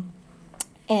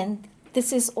 And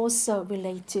this is also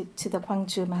related to the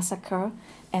Gwangju massacre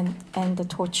and the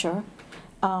torture,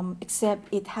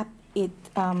 except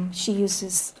she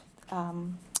uses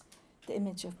the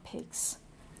image of pigs.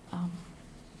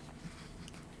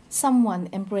 Someone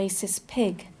embraces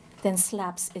pig, then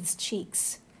slaps its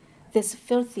cheeks. This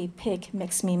filthy pig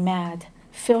makes me mad.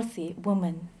 Filthy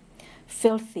woman.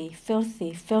 Filthy,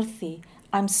 filthy, filthy.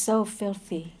 I'm so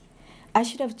filthy. I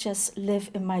should have just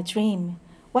lived in my dream.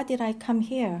 Why did I come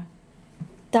here?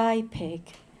 Die, pig.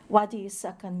 Why do you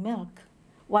suck on milk?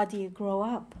 Why do you grow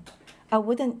up? I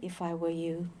wouldn't if I were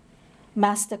you.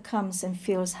 Master comes and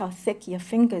feels how thick your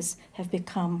fingers have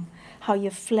become, how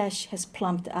your flesh has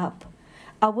plumped up.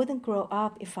 I wouldn't grow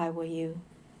up if I were you.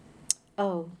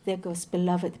 Oh, there goes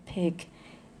beloved pig.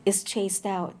 Is chased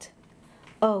out.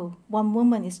 Oh, one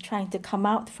woman is trying to come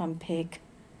out from pig.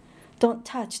 Don't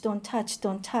touch, don't touch,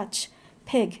 don't touch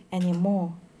pig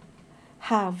anymore.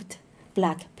 Halved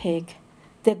black pig.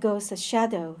 There goes a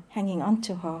shadow hanging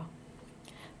onto her.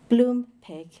 Bloom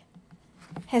pig.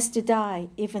 Has to die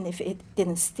even if it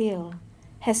didn't steal.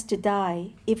 Has to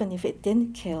die even if it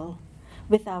didn't kill.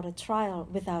 Without a trial,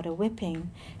 without a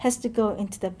whipping. Has to go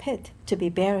into the pit to be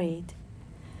buried.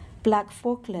 Black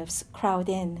forklifts crowd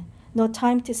in. No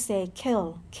time to say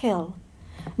kill, kill.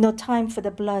 No time for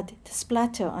the blood to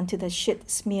splatter onto the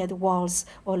shit-smeared walls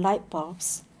or light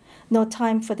bulbs. No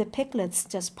time for the piglets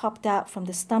just popped out from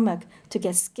the stomach to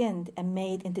get skinned and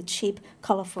made into cheap,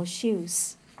 colorful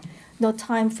shoes. No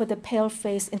time for the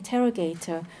pale-faced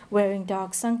interrogator wearing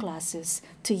dark sunglasses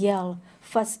to yell,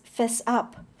 fess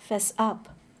up, fess up.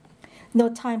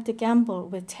 No time to gamble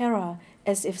with terror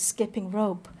as if skipping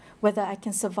rope, whether I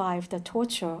can survive the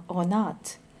torture or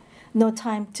not. No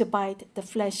time to bite the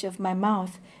flesh of my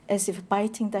mouth as if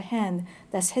biting the hand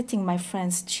that's hitting my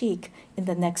friend's cheek in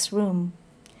the next room.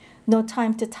 No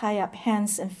time to tie up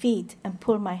hands and feet and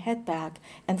pull my head back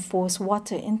and force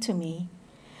water into me.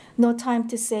 No time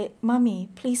to say, Mommy,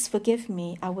 please forgive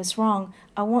me, I was wrong,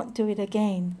 I won't do it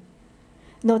again.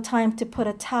 No time to put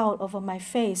a towel over my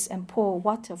face and pour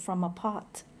water from a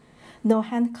pot. No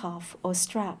handcuff or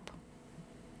strap.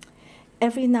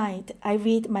 Every night I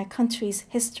read my country's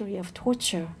history of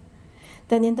torture.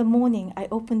 Then in the morning I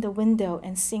open the window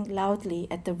and sing loudly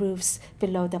at the roofs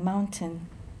below the mountain.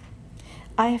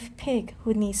 I have pig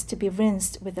who needs to be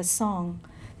rinsed with a song,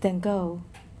 then go.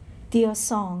 Dear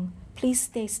song, please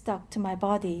stay stuck to my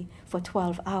body for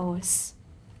 12 hours.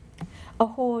 A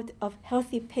horde of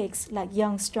healthy pigs like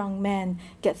young strong men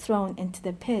get thrown into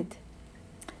the pit.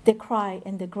 They cry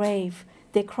in the grave.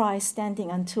 They cry standing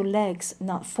on 2 legs,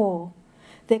 not 4.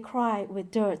 They cry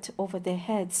with dirt over their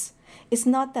heads. It's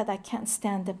not that I can't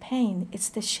stand the pain, it's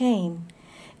the shame.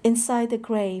 Inside the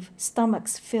grave,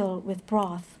 stomachs fill with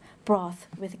broth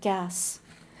with gas.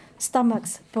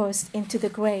 Stomachs burst into the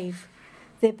grave.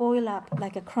 They boil up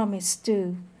like a crummy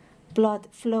stew. Blood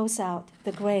flows out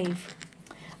the grave.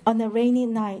 On a rainy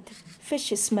night,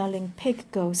 fishy-smelling pig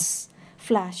ghosts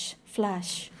flash,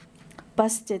 flash.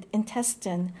 Busted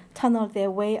intestine tunnel their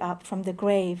way up from the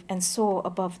grave and soar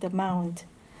above the mound.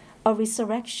 A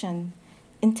resurrection.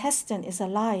 Intestine is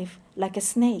alive like a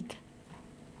snake.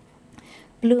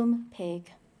 Bloom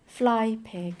pig, fly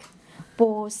pig.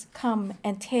 Boars come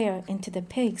and tear into the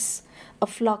pigs. A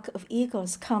flock of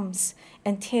eagles comes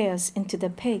and tears into the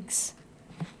pigs.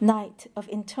 Night of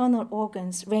internal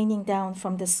organs raining down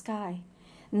from the sky.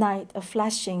 Night of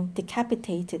flashing,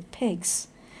 decapitated pigs.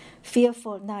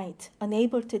 Fearful night,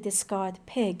 unable to discard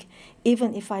pig,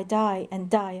 even if I die and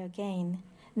die again.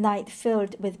 Night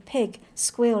filled with pig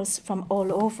squeals from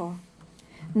all over.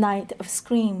 Night of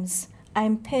screams,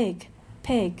 I'm pig,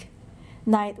 pig.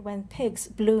 Night when pigs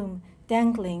bloom,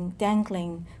 dangling,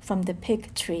 dangling from the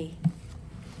pig tree.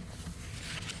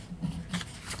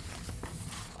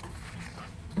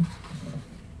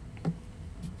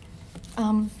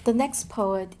 The next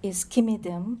poet is Kim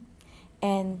Il-sung,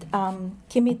 and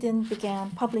Kim Il-sung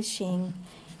began publishing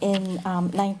in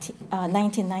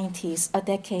 1990s, a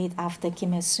decade after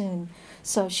Kim Il-sung.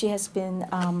 So she has been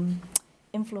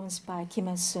influenced by Kim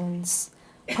Il-sung's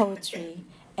poetry.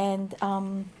 And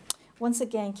once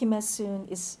again, Kim Il-sung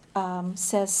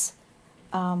says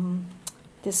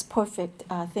this perfect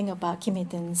thing about Kim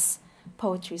Il-sung's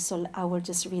poetry, so I will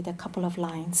just read a couple of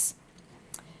lines.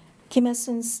 Kim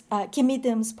Il-sung's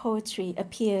poetry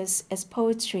appears as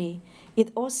poetry.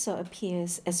 It also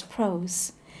appears as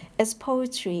prose. As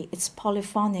poetry, it's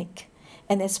polyphonic,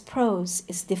 and as prose,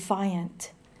 it's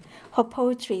defiant. Her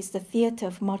poetry is the theater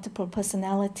of multiple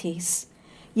personalities.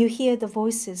 You hear the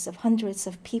voices of hundreds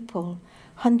of people,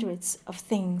 hundreds of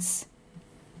things.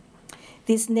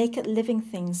 These naked living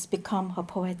things become her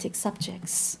poetic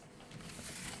subjects.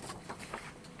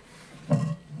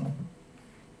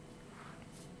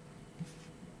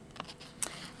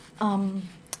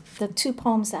 The two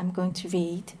poems I'm going to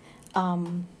read,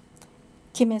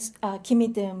 Kim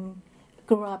Il-sung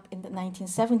grew up in the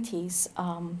 1970s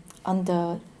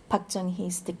under Park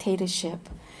Chung-hee's dictatorship.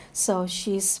 So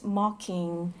she's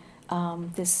mocking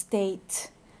the state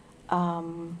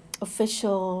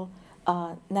official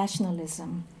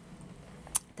nationalism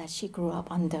that she grew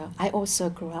up under. I also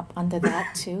grew up under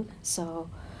that too, so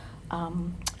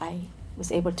I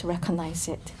was able to recognize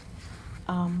it.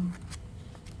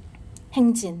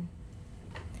 행진.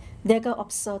 내가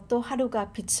없어 또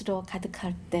하루가 빛으로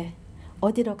가득할 때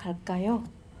어디로 갈까요?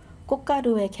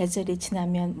 꽃가루의 계절이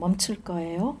지나면 멈출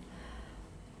거예요.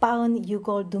 빠은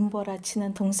 6월 눈보라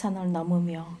치는 동산을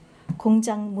넘으며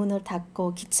공장 문을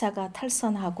닫고 기차가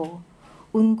탈선하고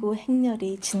운구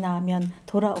행렬이 지나면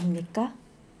돌아옵니까?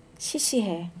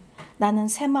 시시해. 나는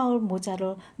새마을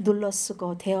모자를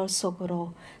눌러쓰고 대열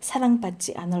속으로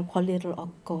사랑받지 않을 권리를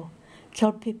얻고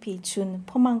결핍이 준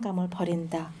포만감을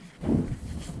버린다.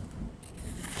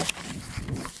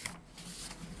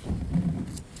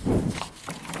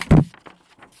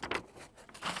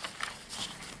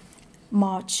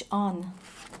 March on.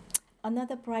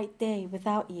 Another bright day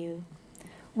without you.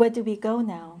 Where do we go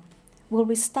now? Will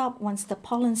we stop once the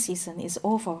pollen season is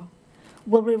over?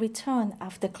 Will we return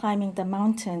after climbing the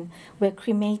mountain where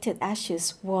cremated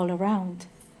ashes whirl around?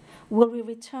 Will we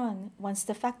return once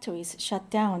the factories shut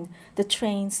down, the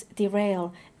trains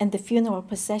derail, and the funeral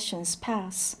processions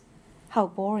pass? How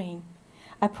boring.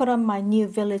 I put on my new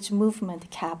village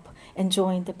movement cap and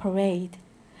join the parade.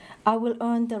 I will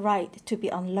earn the right to be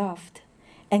unloved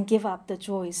and give up the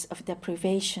joys of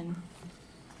deprivation.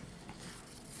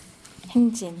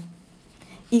 행진.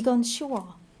 이건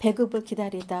쉬워. 배급을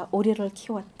기다리다 오리를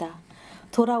키웠다.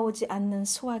 돌아오지 않는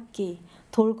수학기,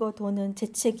 돌고 도는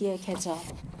재채기의 계절.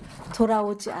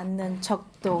 돌아오지 않는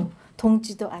적도,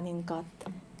 동지도 아닌 것.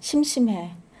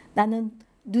 심심해. 나는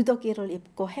누더기를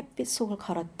입고 햇빛 속을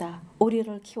걸었다.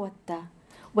 오리를 키웠다.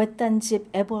 외딴 집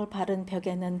애벌 바른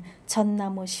벽에는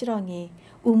전나무 실렁이,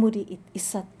 우물이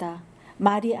있었다.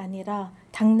 말이 아니라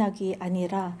당나귀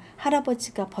아니라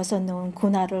할아버지가 벗어놓은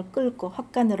군화를 끌고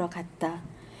헛간으로 갔다.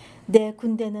 내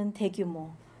군대는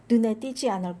대규모, 눈에 띄지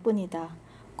않을 뿐이다.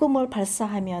 꿈을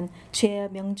발사하면 죄에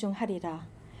명중하리라.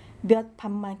 몇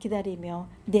밤만 기다리며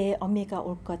내 어미가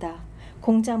올 거다.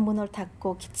 공장 문을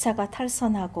닫고 기차가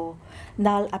탈선하고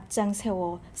날 앞장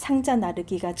세워 상자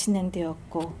나르기가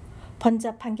진행되었고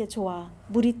번잡한 게 좋아,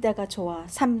 무리때가 좋아,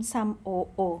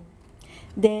 3355.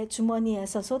 내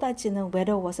주머니에서 쏟아지는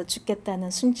외로워서 죽겠다는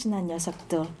순진한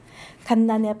녀석들.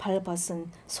 갓난의 발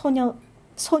벗은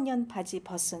소년 바지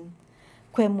벗은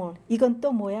괴물. 이건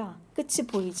또 뭐야? 끝이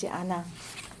보이지 않아.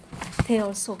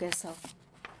 대열 속에서.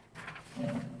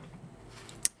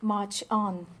 March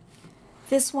on.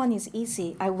 This one is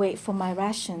easy. I wait for my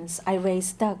rations. I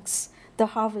raise ducks.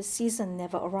 The harvest season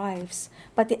never arrives,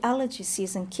 but the allergy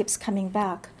season keeps coming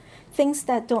back. Things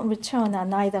that don't return are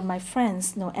neither my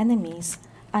friends nor enemies.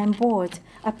 I'm bored.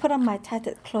 I put on my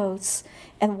tattered clothes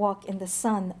and walk in the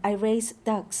sun. I raise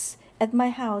ducks. At my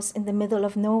house in the middle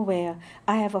of nowhere,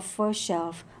 I have a fur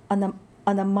shelf on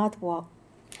a mud walk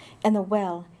and a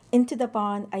well. Into the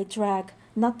barn I drag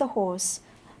not the horse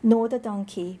nor the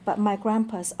donkey, but my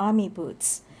grandpa's army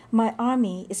boots. My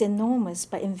army is enormous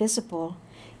but invisible.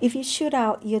 If you shoot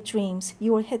out your dreams,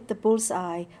 you will hit the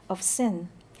bullseye of sin.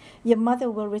 Your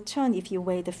mother will return if you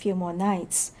wait a few more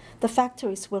nights. The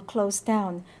factories will close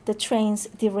down, the trains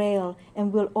derail,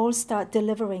 and we'll all start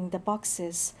delivering the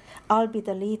boxes. I'll be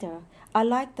the leader. I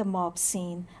like the mob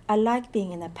scene. I like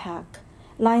being in a pack.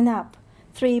 Line up,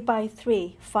 3 by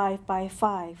 3, 5 by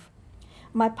 5.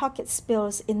 My pocket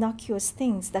spills innocuous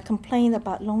things that complain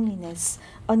about loneliness,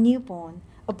 a newborn,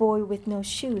 a boy with no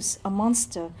shoes, a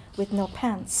monster with no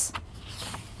pants.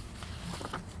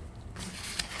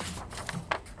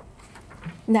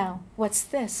 Now, what's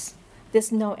this?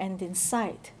 There's no end in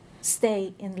sight.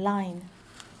 Stay in line.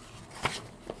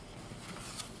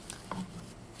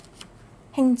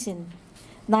 행진.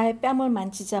 나의 뺨을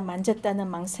만지자 만졌다는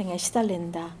망상에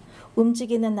시달린다.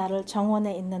 움직이는 나를,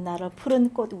 정원에 있는 나를,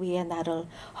 푸른 꽃 위의 나를,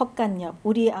 헛간 옆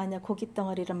우리 안의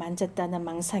고깃덩어리를 만졌다는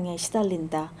망상에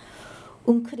시달린다.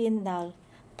 웅크린 날,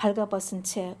 발가벗은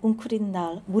채 웅크린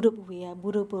날 무릎 위에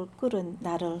무릎을 꿇은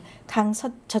나를 강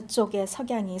저쪽의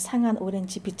석양이 상한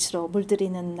오렌지 빛으로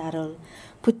물들이는 나를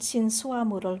붙인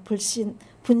수화물을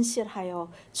분실하여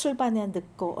출발에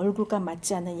늦고 얼굴과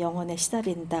맞지 않는 영혼에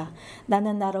시달린다.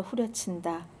 나는 나를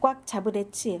후려친다. 꽉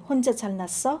잡으랬지? 혼자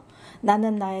잘났어?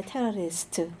 나는 나의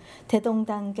테러리스트.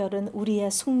 대동단결은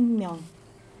우리의 숙명.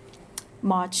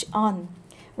 March on.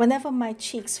 Whenever my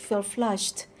cheeks feel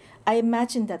flushed, I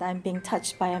imagine that I'm being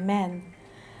touched by a man.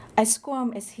 I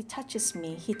squirm as he touches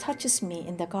me. He touches me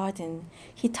in the garden.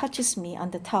 He touches me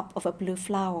on the top of a blue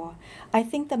flower. I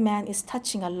think the man is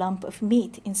touching a lump of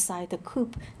meat inside the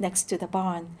coop next to the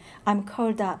barn. I'm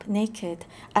curled up naked.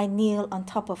 I kneel on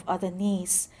top of other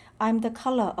knees. I'm the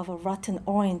color of a rotten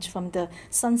orange from the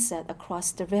sunset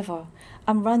across the river.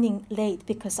 I'm running late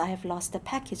because I have lost the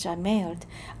package I mailed.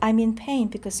 I'm in pain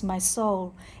because my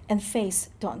soul and face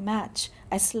don't match.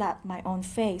 I slap my own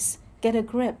face. Get a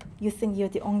grip. You think you're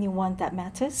the only one that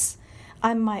matters?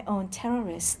 I'm my own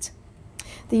terrorist.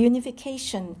 The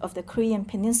unification of the Korean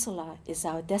peninsula is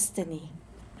our destiny.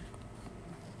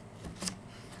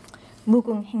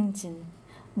 무궁행진.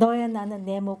 너의 나는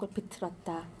내 목을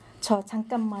비틀었다. 저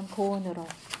잠깐만 고온으로.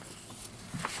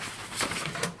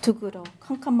 둑으로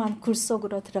컴컴한 굴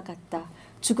속으로 들어갔다.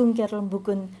 죽은 개를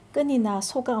묵은 끈이나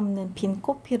소가 없는 빈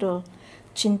꽃피를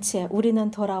쥔 채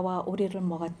우리는 돌아와 오리를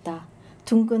먹었다.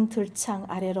 둥근 들창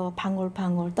아래로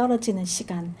방울방울 떨어지는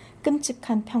시간,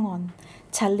 끔찍한 평온,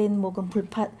 잘린 목은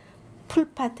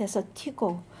풀밭에서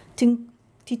튀고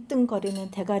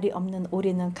뒤뚱거리는 대가리 없는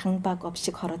오리는 강박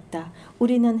없이 걸었다.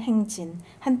 우리는 행진,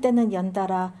 한때는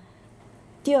연달아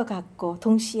뛰어갔고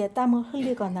동시에 땀을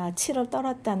흘리거나 치를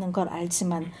떨었다는 걸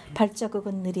알지만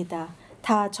발자국은 느리다.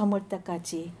 다 저물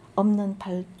때까지 없는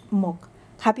발목,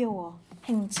 가벼워,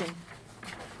 행진.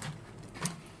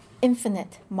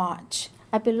 Infinite march.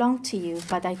 I belong to you,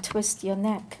 but I twist your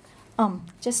neck.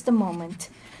 Just a moment.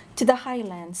 To the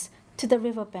highlands, to the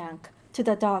riverbank, to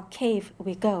the dark cave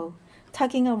we go.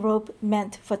 Tugging a rope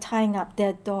meant for tying up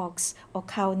dead dogs or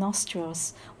cow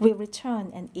nostrils, we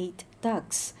return and eat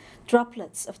ducks.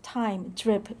 Droplets of time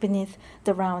drip beneath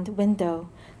the round window.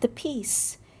 The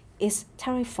peace is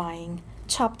terrifying.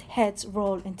 Chopped heads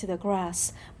roll into the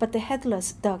grass, but the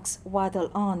headless ducks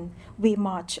waddle on. We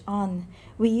march on.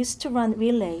 We used to run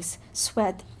relays,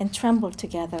 sweat and tremble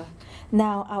together.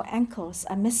 Now our ankles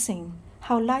are missing.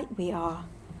 How light we are.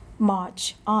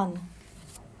 March on.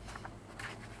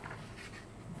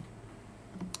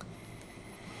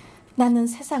 나는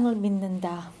세상을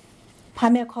믿는다.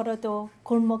 밤에 걸어도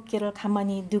골목길을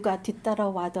가만히 누가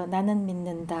뒤따라와도 나는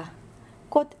믿는다.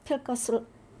 꽃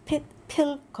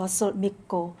필 것을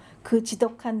믿고 그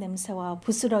지독한 냄새와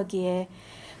부스러기에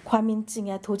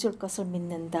과민증에 도질 것을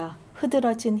믿는다.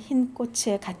 흐드러진 흰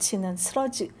꽃의 가치는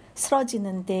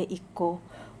쓰러지는 데 있고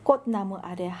꽃나무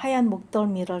아래 하얀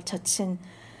목덜미를 젖힌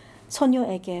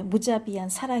소녀에게 무자비한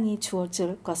사랑이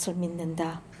주어질 것을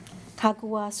믿는다.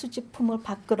 가구와 수집품을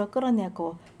밖으로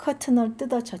끌어내고 커튼을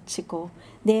뜯어 젖히고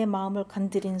내 마음을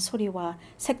건드린 소리와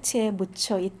색채에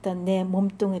묻혀 있던 내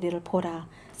몸뚱이를 보라.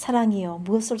 사랑이여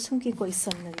무엇을 숨기고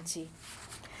있었는지.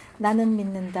 나는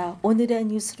믿는다. 오늘의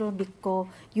뉴스를 믿고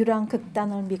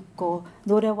유랑극단을 믿고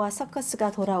노래와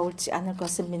서커스가 돌아올지 않을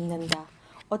것을 믿는다.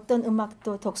 어떤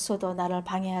음악도 독서도 나를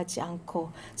방해하지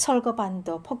않고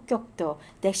설거반도 폭격도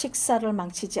내 식사를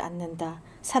망치지 않는다.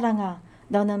 사랑아,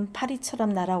 너는 파리처럼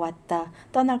날아왔다.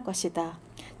 떠날 것이다.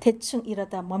 대충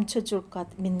이러다 멈춰줄 것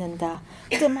믿는다.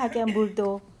 뜸하게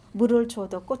물을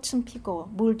줘도 꽃은 피고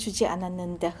물 주지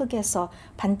않았는데 흙에서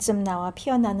반쯤 나와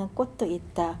피어나는 꽃도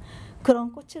있다.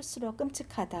 그런 꽃일수록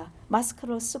끔찍하다.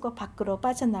 마스크를 쓰고 밖으로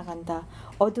빠져나간다.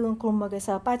 어두운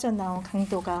골목에서 빠져나온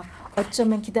강도가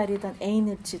어쩌면 기다리던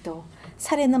애인일지도.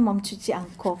 살해는 멈추지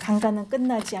않고 강간은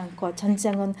끝나지 않고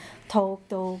전쟁은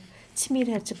더욱더욱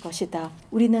치밀해질 것이다.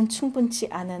 우리는 충분치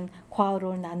않은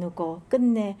과오를 나누고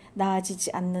끝내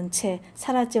나아지지 않는 채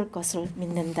사라질 것을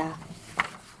믿는다.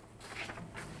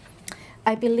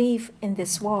 I believe in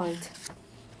this world.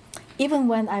 Even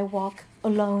when I walk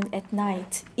alone at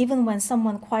night, even when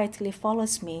someone quietly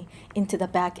follows me into the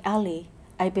back alley,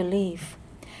 I believe.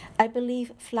 I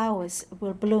believe flowers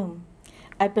will bloom.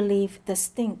 I believe the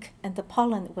stink and the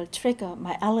pollen will trigger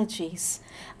my allergies.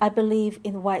 I believe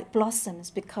in white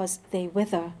blossoms because they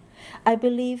wither. I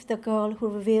believe the girl who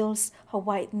reveals her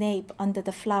white nape under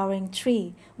the flowering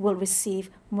tree will receive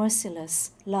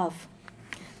merciless love.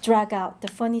 Drag out the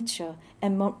furniture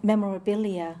and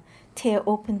memorabilia, tear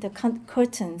open the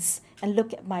curtains and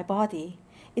look at my body.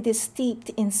 It is steeped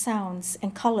in sounds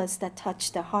and colors that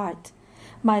touch the heart.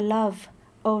 My love,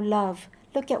 oh love,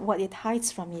 look at what it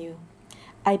hides from you.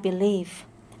 I believe.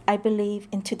 I believe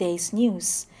in today's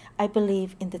news. I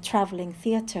believe in the traveling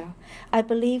theater. I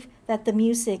believe that the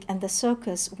music and the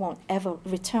circus won't ever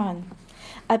return.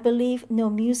 I believe no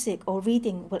music or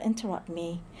reading will interrupt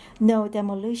me. No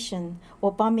demolition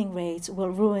or bombing raids will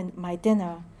ruin my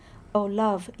dinner. Oh,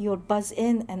 love, you'll buzz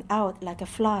in and out like a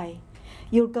fly.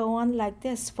 You'll go on like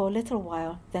this for a little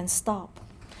while, then stop.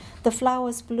 The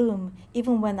flowers bloom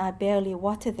even when I barely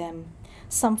water them.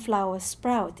 Some flowers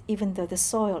sprout even though the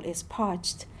soil is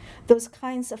parched. Those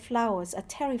kinds of flowers are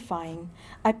terrifying.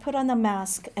 I put on a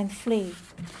mask and flee.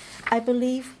 I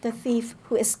believe the thief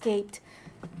who escaped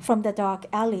from the dark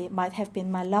alley might have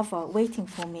been my lover waiting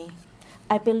for me.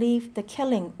 I believe the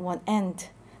killing won't end.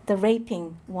 The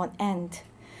raping won't end.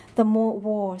 The more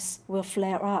wars will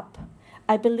flare up.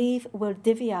 I believe we'll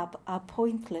divvy up our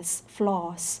pointless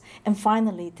flaws and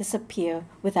finally disappear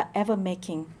without ever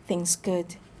making things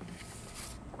good.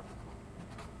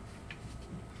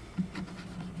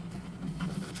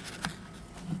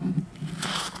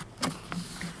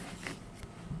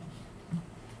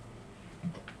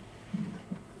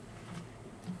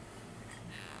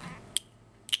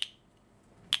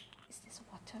 Is this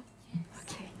water? Yes.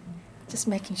 Okay. Just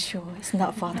making sure it's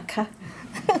not vodka.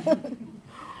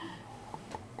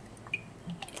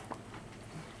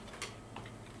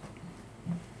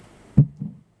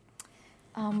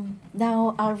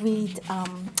 Now I'll read a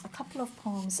couple of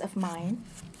poems of mine.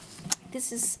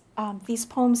 These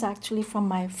poems are actually from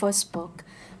my first book,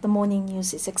 The Morning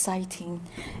News is Exciting.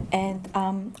 And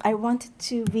I wanted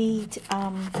to read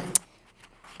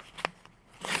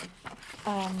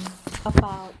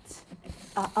about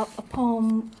a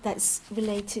poem that's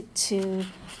related to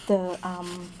the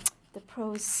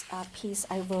prose piece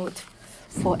I wrote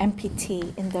for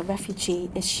MPT in the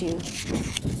refugee issue.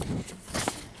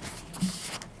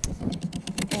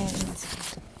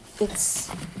 It's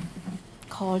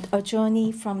called A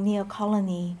Journey from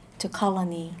Neo-Colony to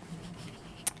Colony.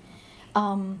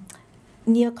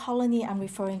 Neo-Colony, I'm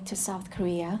referring to South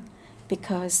Korea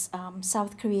because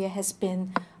South Korea has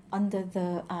been under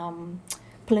the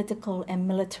political and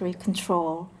military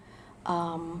control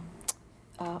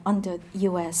under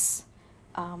U.S.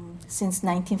 Since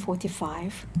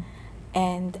 1945.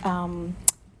 And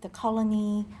the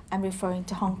colony, I'm referring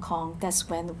to Hong Kong. That's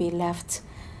when we left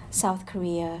South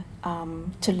Korea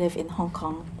to live in Hong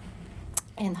Kong.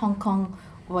 And Hong Kong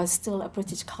was still a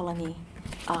British colony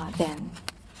then.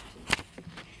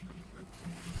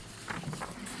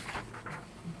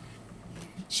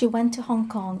 She went to Hong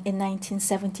Kong in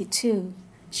 1972.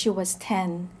 She was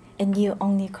 10 and knew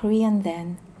only Korean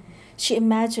then. She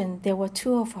imagined there were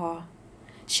two of her.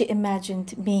 She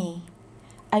imagined me.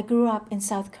 I grew up in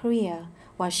South Korea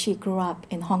while she grew up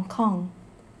in Hong Kong.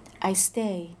 I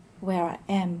stay where I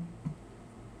am.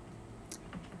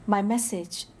 My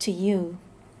message to you.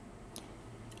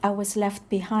 I was left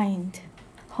behind.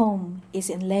 Home is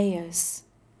in layers.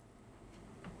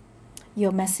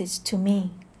 Your message to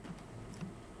me.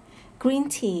 Green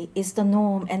tea is the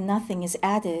norm and nothing is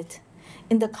added.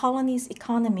 In the colony's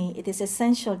economy, it is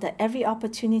essential that every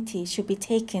opportunity should be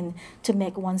taken to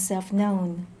make oneself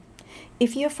known.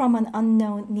 If you're from an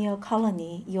unknown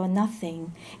neo-colony, you're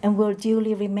nothing and will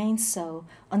duly remain so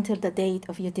until the date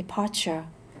of your departure.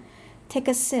 Take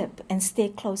a sip and stay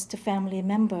close to family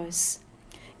members.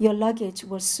 Your luggage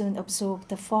will soon absorb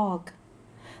the fog.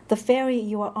 The ferry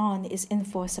you are on is in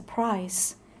for a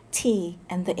surprise, tea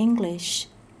and the English.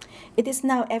 It is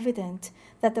now evident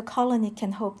that the colony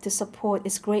can hope to support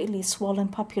its greatly swollen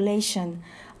population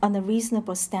on a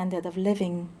reasonable standard of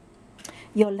living.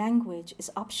 Your language is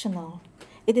optional.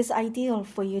 It is ideal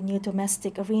for your new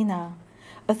domestic arena,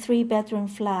 a 3-bedroom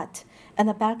flat and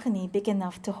a balcony big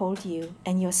enough to hold you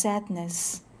and your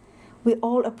sadness. We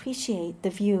all appreciate the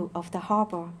view of the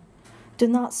harbor. Do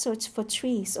not search for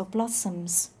trees or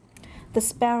blossoms. The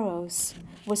sparrows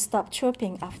will stop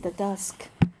chirping after dusk.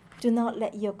 Do not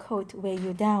let your coat weigh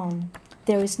you down.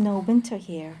 There is no winter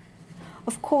here.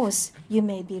 Of course, you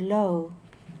may be low.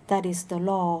 That is the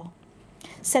law.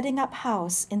 Setting up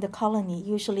house in the colony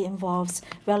usually involves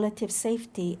relative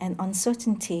safety and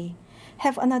uncertainty.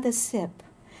 Have another sip.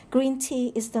 Green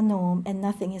tea is the norm and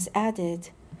nothing is added.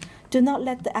 Do not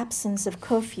let the absence of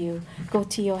curfew go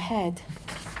to your head.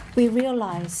 We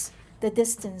realize the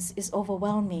distance is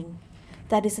overwhelming.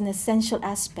 That is an essential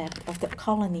aspect of the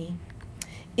colony.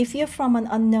 If you're from an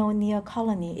unknown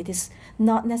neo-colony, it is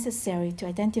not necessary to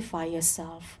identify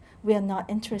yourself. We are not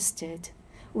interested.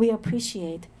 We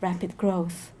appreciate rapid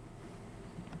growth.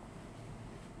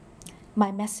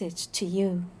 My message to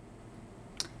you.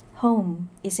 Home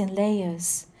is in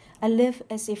layers. I live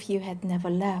as if you had never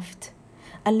left.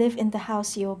 I live in the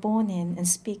house you were born in and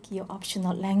speak your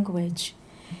optional language.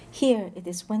 Here it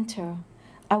is winter.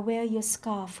 I wear your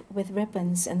scarf with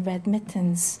ribbons and red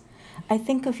mittens. I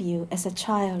think of you as a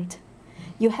child.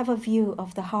 You have a view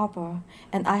of the harbor,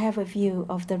 and I have a view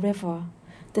of the river.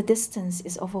 The distance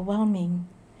is overwhelming.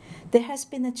 There has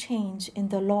been a change in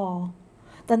the law.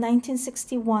 The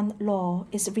 1961 law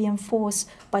is reinforced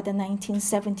by the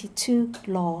 1972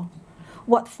 law.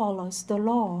 What follows the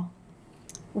law?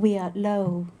 We are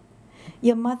low.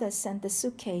 Your mother sent the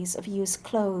suitcase of used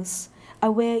clothes. I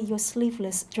wear your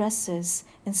sleeveless dresses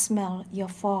and smell your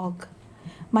fog.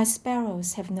 My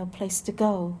sparrows have no place to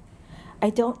go.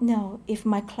 I don't know if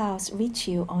my clouds reach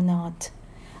you or not.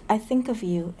 I think of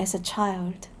you as a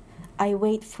child. I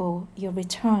wait for your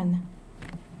return.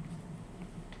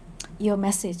 Your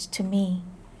message to me.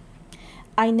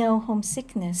 I know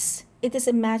homesickness. It is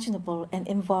imaginable and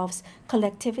involves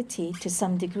collectivity to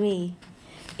some degree.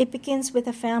 It begins with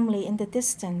a family in the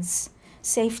distance.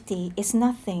 Safety is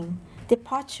nothing.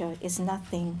 Departure is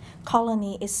nothing.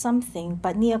 Colony is something,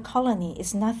 but near colony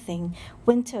is nothing.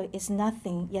 Winter is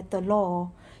nothing, yet the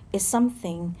law is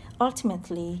something.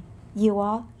 Ultimately, you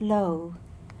are low.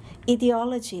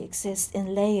 Ideology exists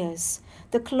in layers.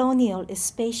 The colonial is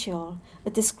spatial, a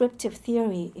descriptive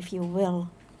theory, if you will.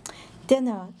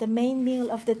 Dinner, the main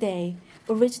meal of the day,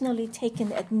 originally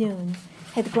taken at noon,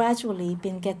 had gradually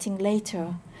been getting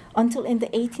later. Until in the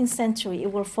 18th century,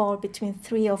 it will fall between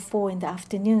 3 or 4 in the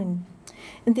afternoon.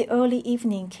 In the early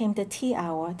evening came the tea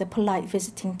hour, the polite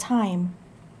visiting time.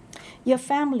 Your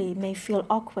family may feel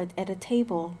awkward at a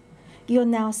table. You are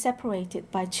now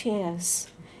separated by chairs.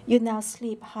 You now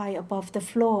sleep high above the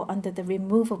floor under the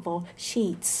removable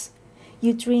sheets.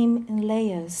 You dream in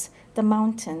layers. The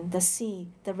mountain, the sea,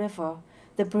 the river,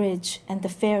 the bridge, and the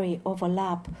ferry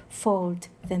overlap, fold,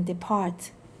 then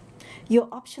depart. Your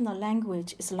optional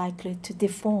language is likely to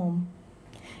deform.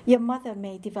 Your mother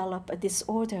may develop a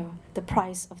disorder, the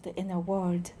price of the inner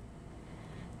world.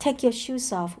 Take your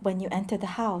shoes off when you enter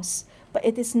the house, but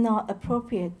it is not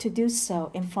appropriate to do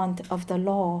so in front of the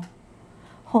law.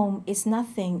 Home is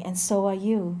nothing, and so are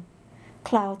you.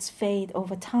 Clouds fade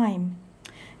over time.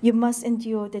 You must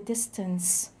endure the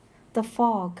distance. The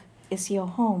fog is your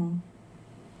home.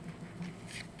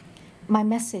 My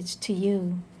message to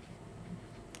you.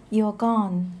 You are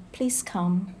gone. Please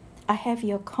come. I have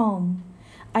your comb.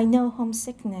 I know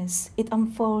homesickness. It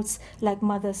unfolds like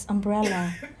mother's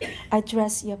umbrella. I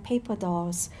dress your paper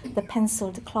dolls, the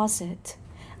penciled closet.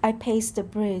 I pace the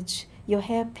bridge, your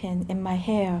hairpin in my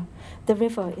hair. The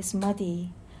river is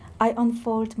muddy. I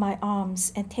unfold my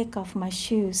arms and take off my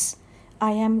shoes.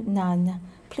 I am none.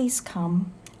 Please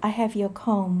come. I have your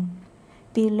comb.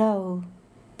 Be low.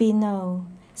 Be no.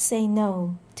 Say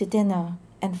no to dinner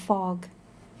and fog.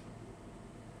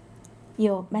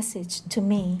 Your message to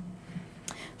me.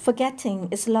 Forgetting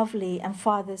is lovely and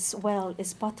father's well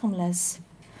is bottomless.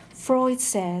 Freud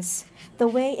says, the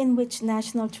way in which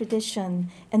national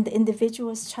tradition and the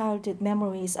individual's childhood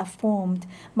memories are formed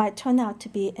might turn out to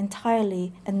be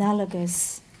entirely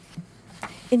analogous.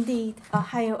 Indeed, a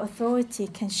higher authority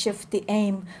can shift the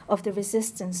aim of the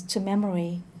resistance to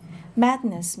memory.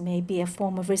 Madness may be a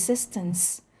form of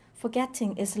resistance.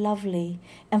 Forgetting is lovely,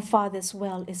 and father's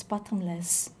well is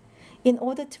bottomless. In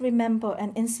order to remember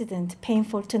an incident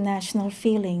painful to national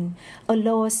feeling, a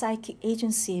lower psychic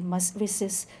agency must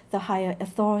resist the higher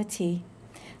authority.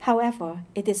 However,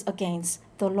 it is against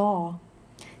the law.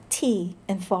 Tea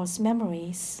and false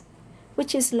memories.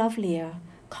 Which is lovelier,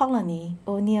 colony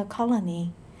or near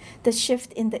colony? The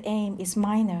shift in the aim is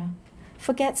minor.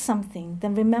 Forget something,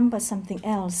 then remember something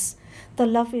else. The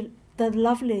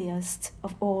loveliest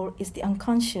of all is the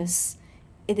unconscious.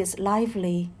 It is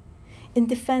lively. In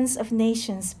defense of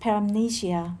nations'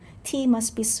 paramnesia, tea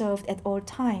must be served at all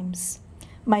times.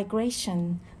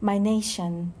 Migration, my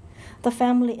nation. The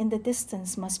family in the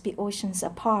distance must be oceans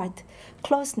apart.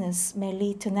 Closeness may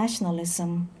lead to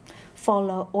nationalism.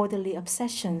 Follow orderly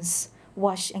obsessions.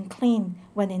 Wash and clean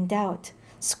when in doubt.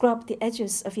 Scrub the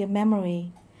edges of your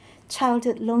memory.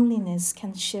 Childhood loneliness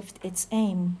can shift its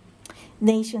aim.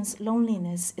 Nation's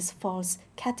loneliness is false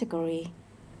category.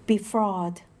 Be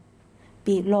fraud.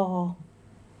 Be law.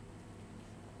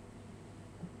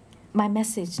 My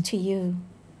message to you.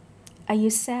 Are you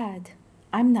sad?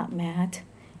 I'm not mad.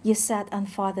 You sat on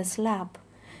father's lap.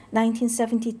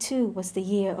 1972 was the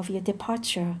year of your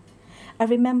departure. I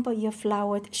remember your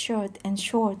flowered shirt and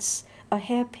shorts, a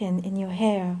hairpin in your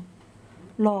hair.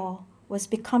 Law was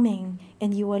becoming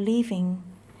and you were leaving.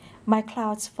 My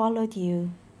clouds followed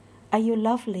you. Are you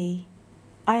lovely?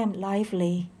 I am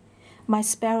lively. My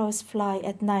sparrows fly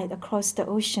at night across the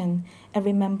ocean and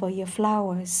remember your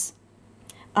flowers.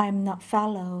 I am not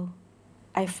fallow,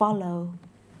 I follow.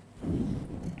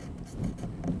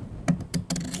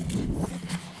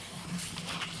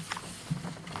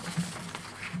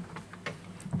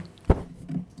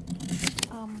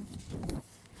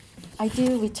 I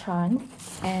do return,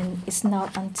 and it's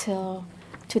not until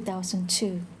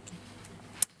 2002.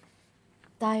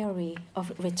 Diary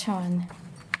of Return,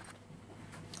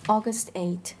 August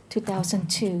 8,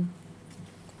 2002.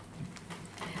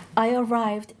 I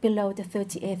arrived below the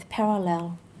 38th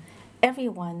parallel.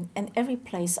 Everyone and every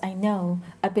place I know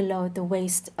are below the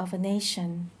waist of a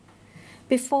nation.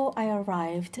 Before I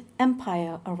arrived,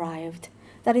 empire arrived.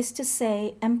 That is to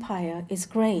say, empire is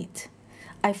great.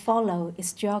 I follow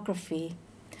its geography.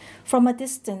 From a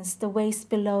distance, the waist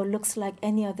below looks like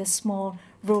any other small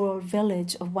rural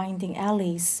village of winding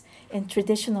alleys in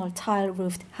traditional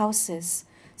tile-roofed houses,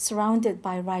 surrounded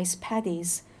by rice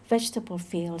paddies, vegetable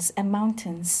fields, and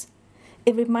mountains.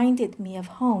 It reminded me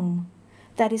of home.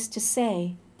 That is to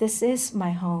say, this is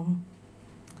my home.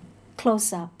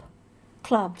 Close up.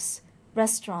 Clubs,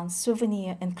 restaurants,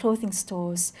 souvenir and clothing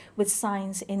stores with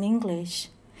signs in English.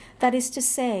 That is to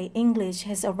say, English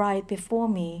has arrived before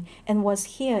me and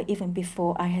was here even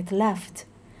before I had left.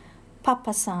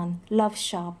 Papasan, Love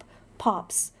Shop,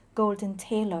 Pops, Golden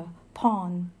Tailor,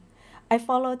 Pawn. I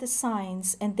followed the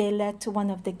signs and they led to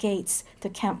one of the gates to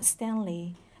Camp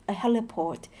Stanley, a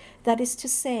heliport. That is to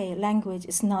say, language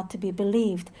is not to be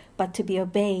believed, but to be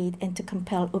obeyed and to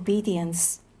compel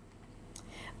obedience.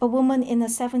 A woman in her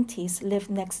 70s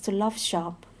lived next to Love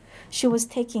Shop. She was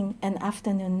taking an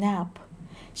afternoon nap.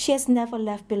 She has never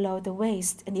left below the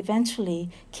waist and eventually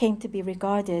came to be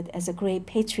regarded as a great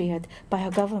patriot by her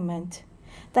government.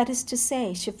 That is to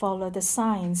say, she followed the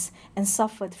signs and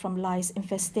suffered from lice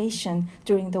infestation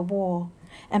during the war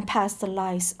and passed the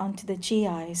lice on to the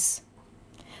GIs.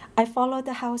 I followed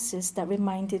the houses that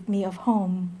reminded me of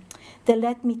home. They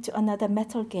led me to another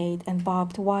metal gate and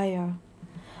barbed wire.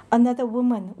 Another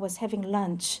woman was having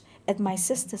lunch at my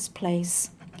sister's place.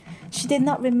 She did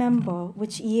not remember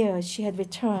which year she had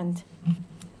returned,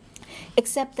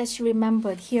 except that she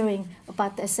remembered hearing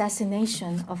about the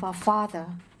assassination of our father.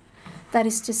 That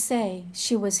is to say,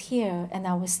 she was here and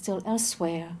I was still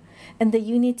elsewhere, and the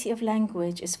unity of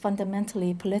language is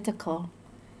fundamentally political.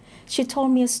 She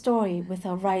told me a story with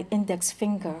her right index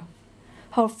finger.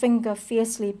 Her finger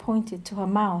fiercely pointed to her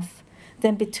mouth,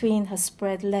 then between her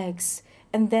spread legs,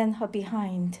 and then her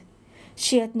behind.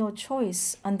 She had no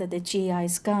choice under the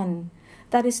GI's gun.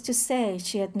 That is to say,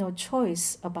 she had no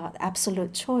choice about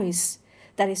absolute choice.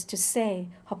 That is to say,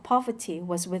 her poverty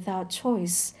was without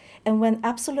choice, and when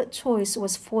absolute choice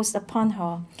was forced upon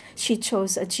her, she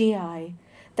chose a GI.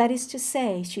 That is to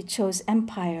say, she chose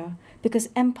empire, because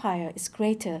empire is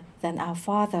greater than our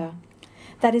father.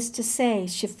 That is to say,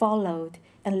 she followed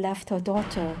and left her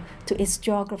daughter to its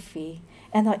geography,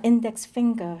 and her index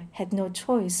finger had no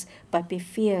choice but be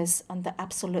fierce under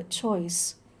absolute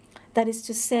choice. That is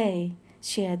to say,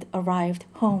 she had arrived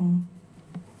home.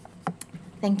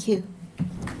 Thank you.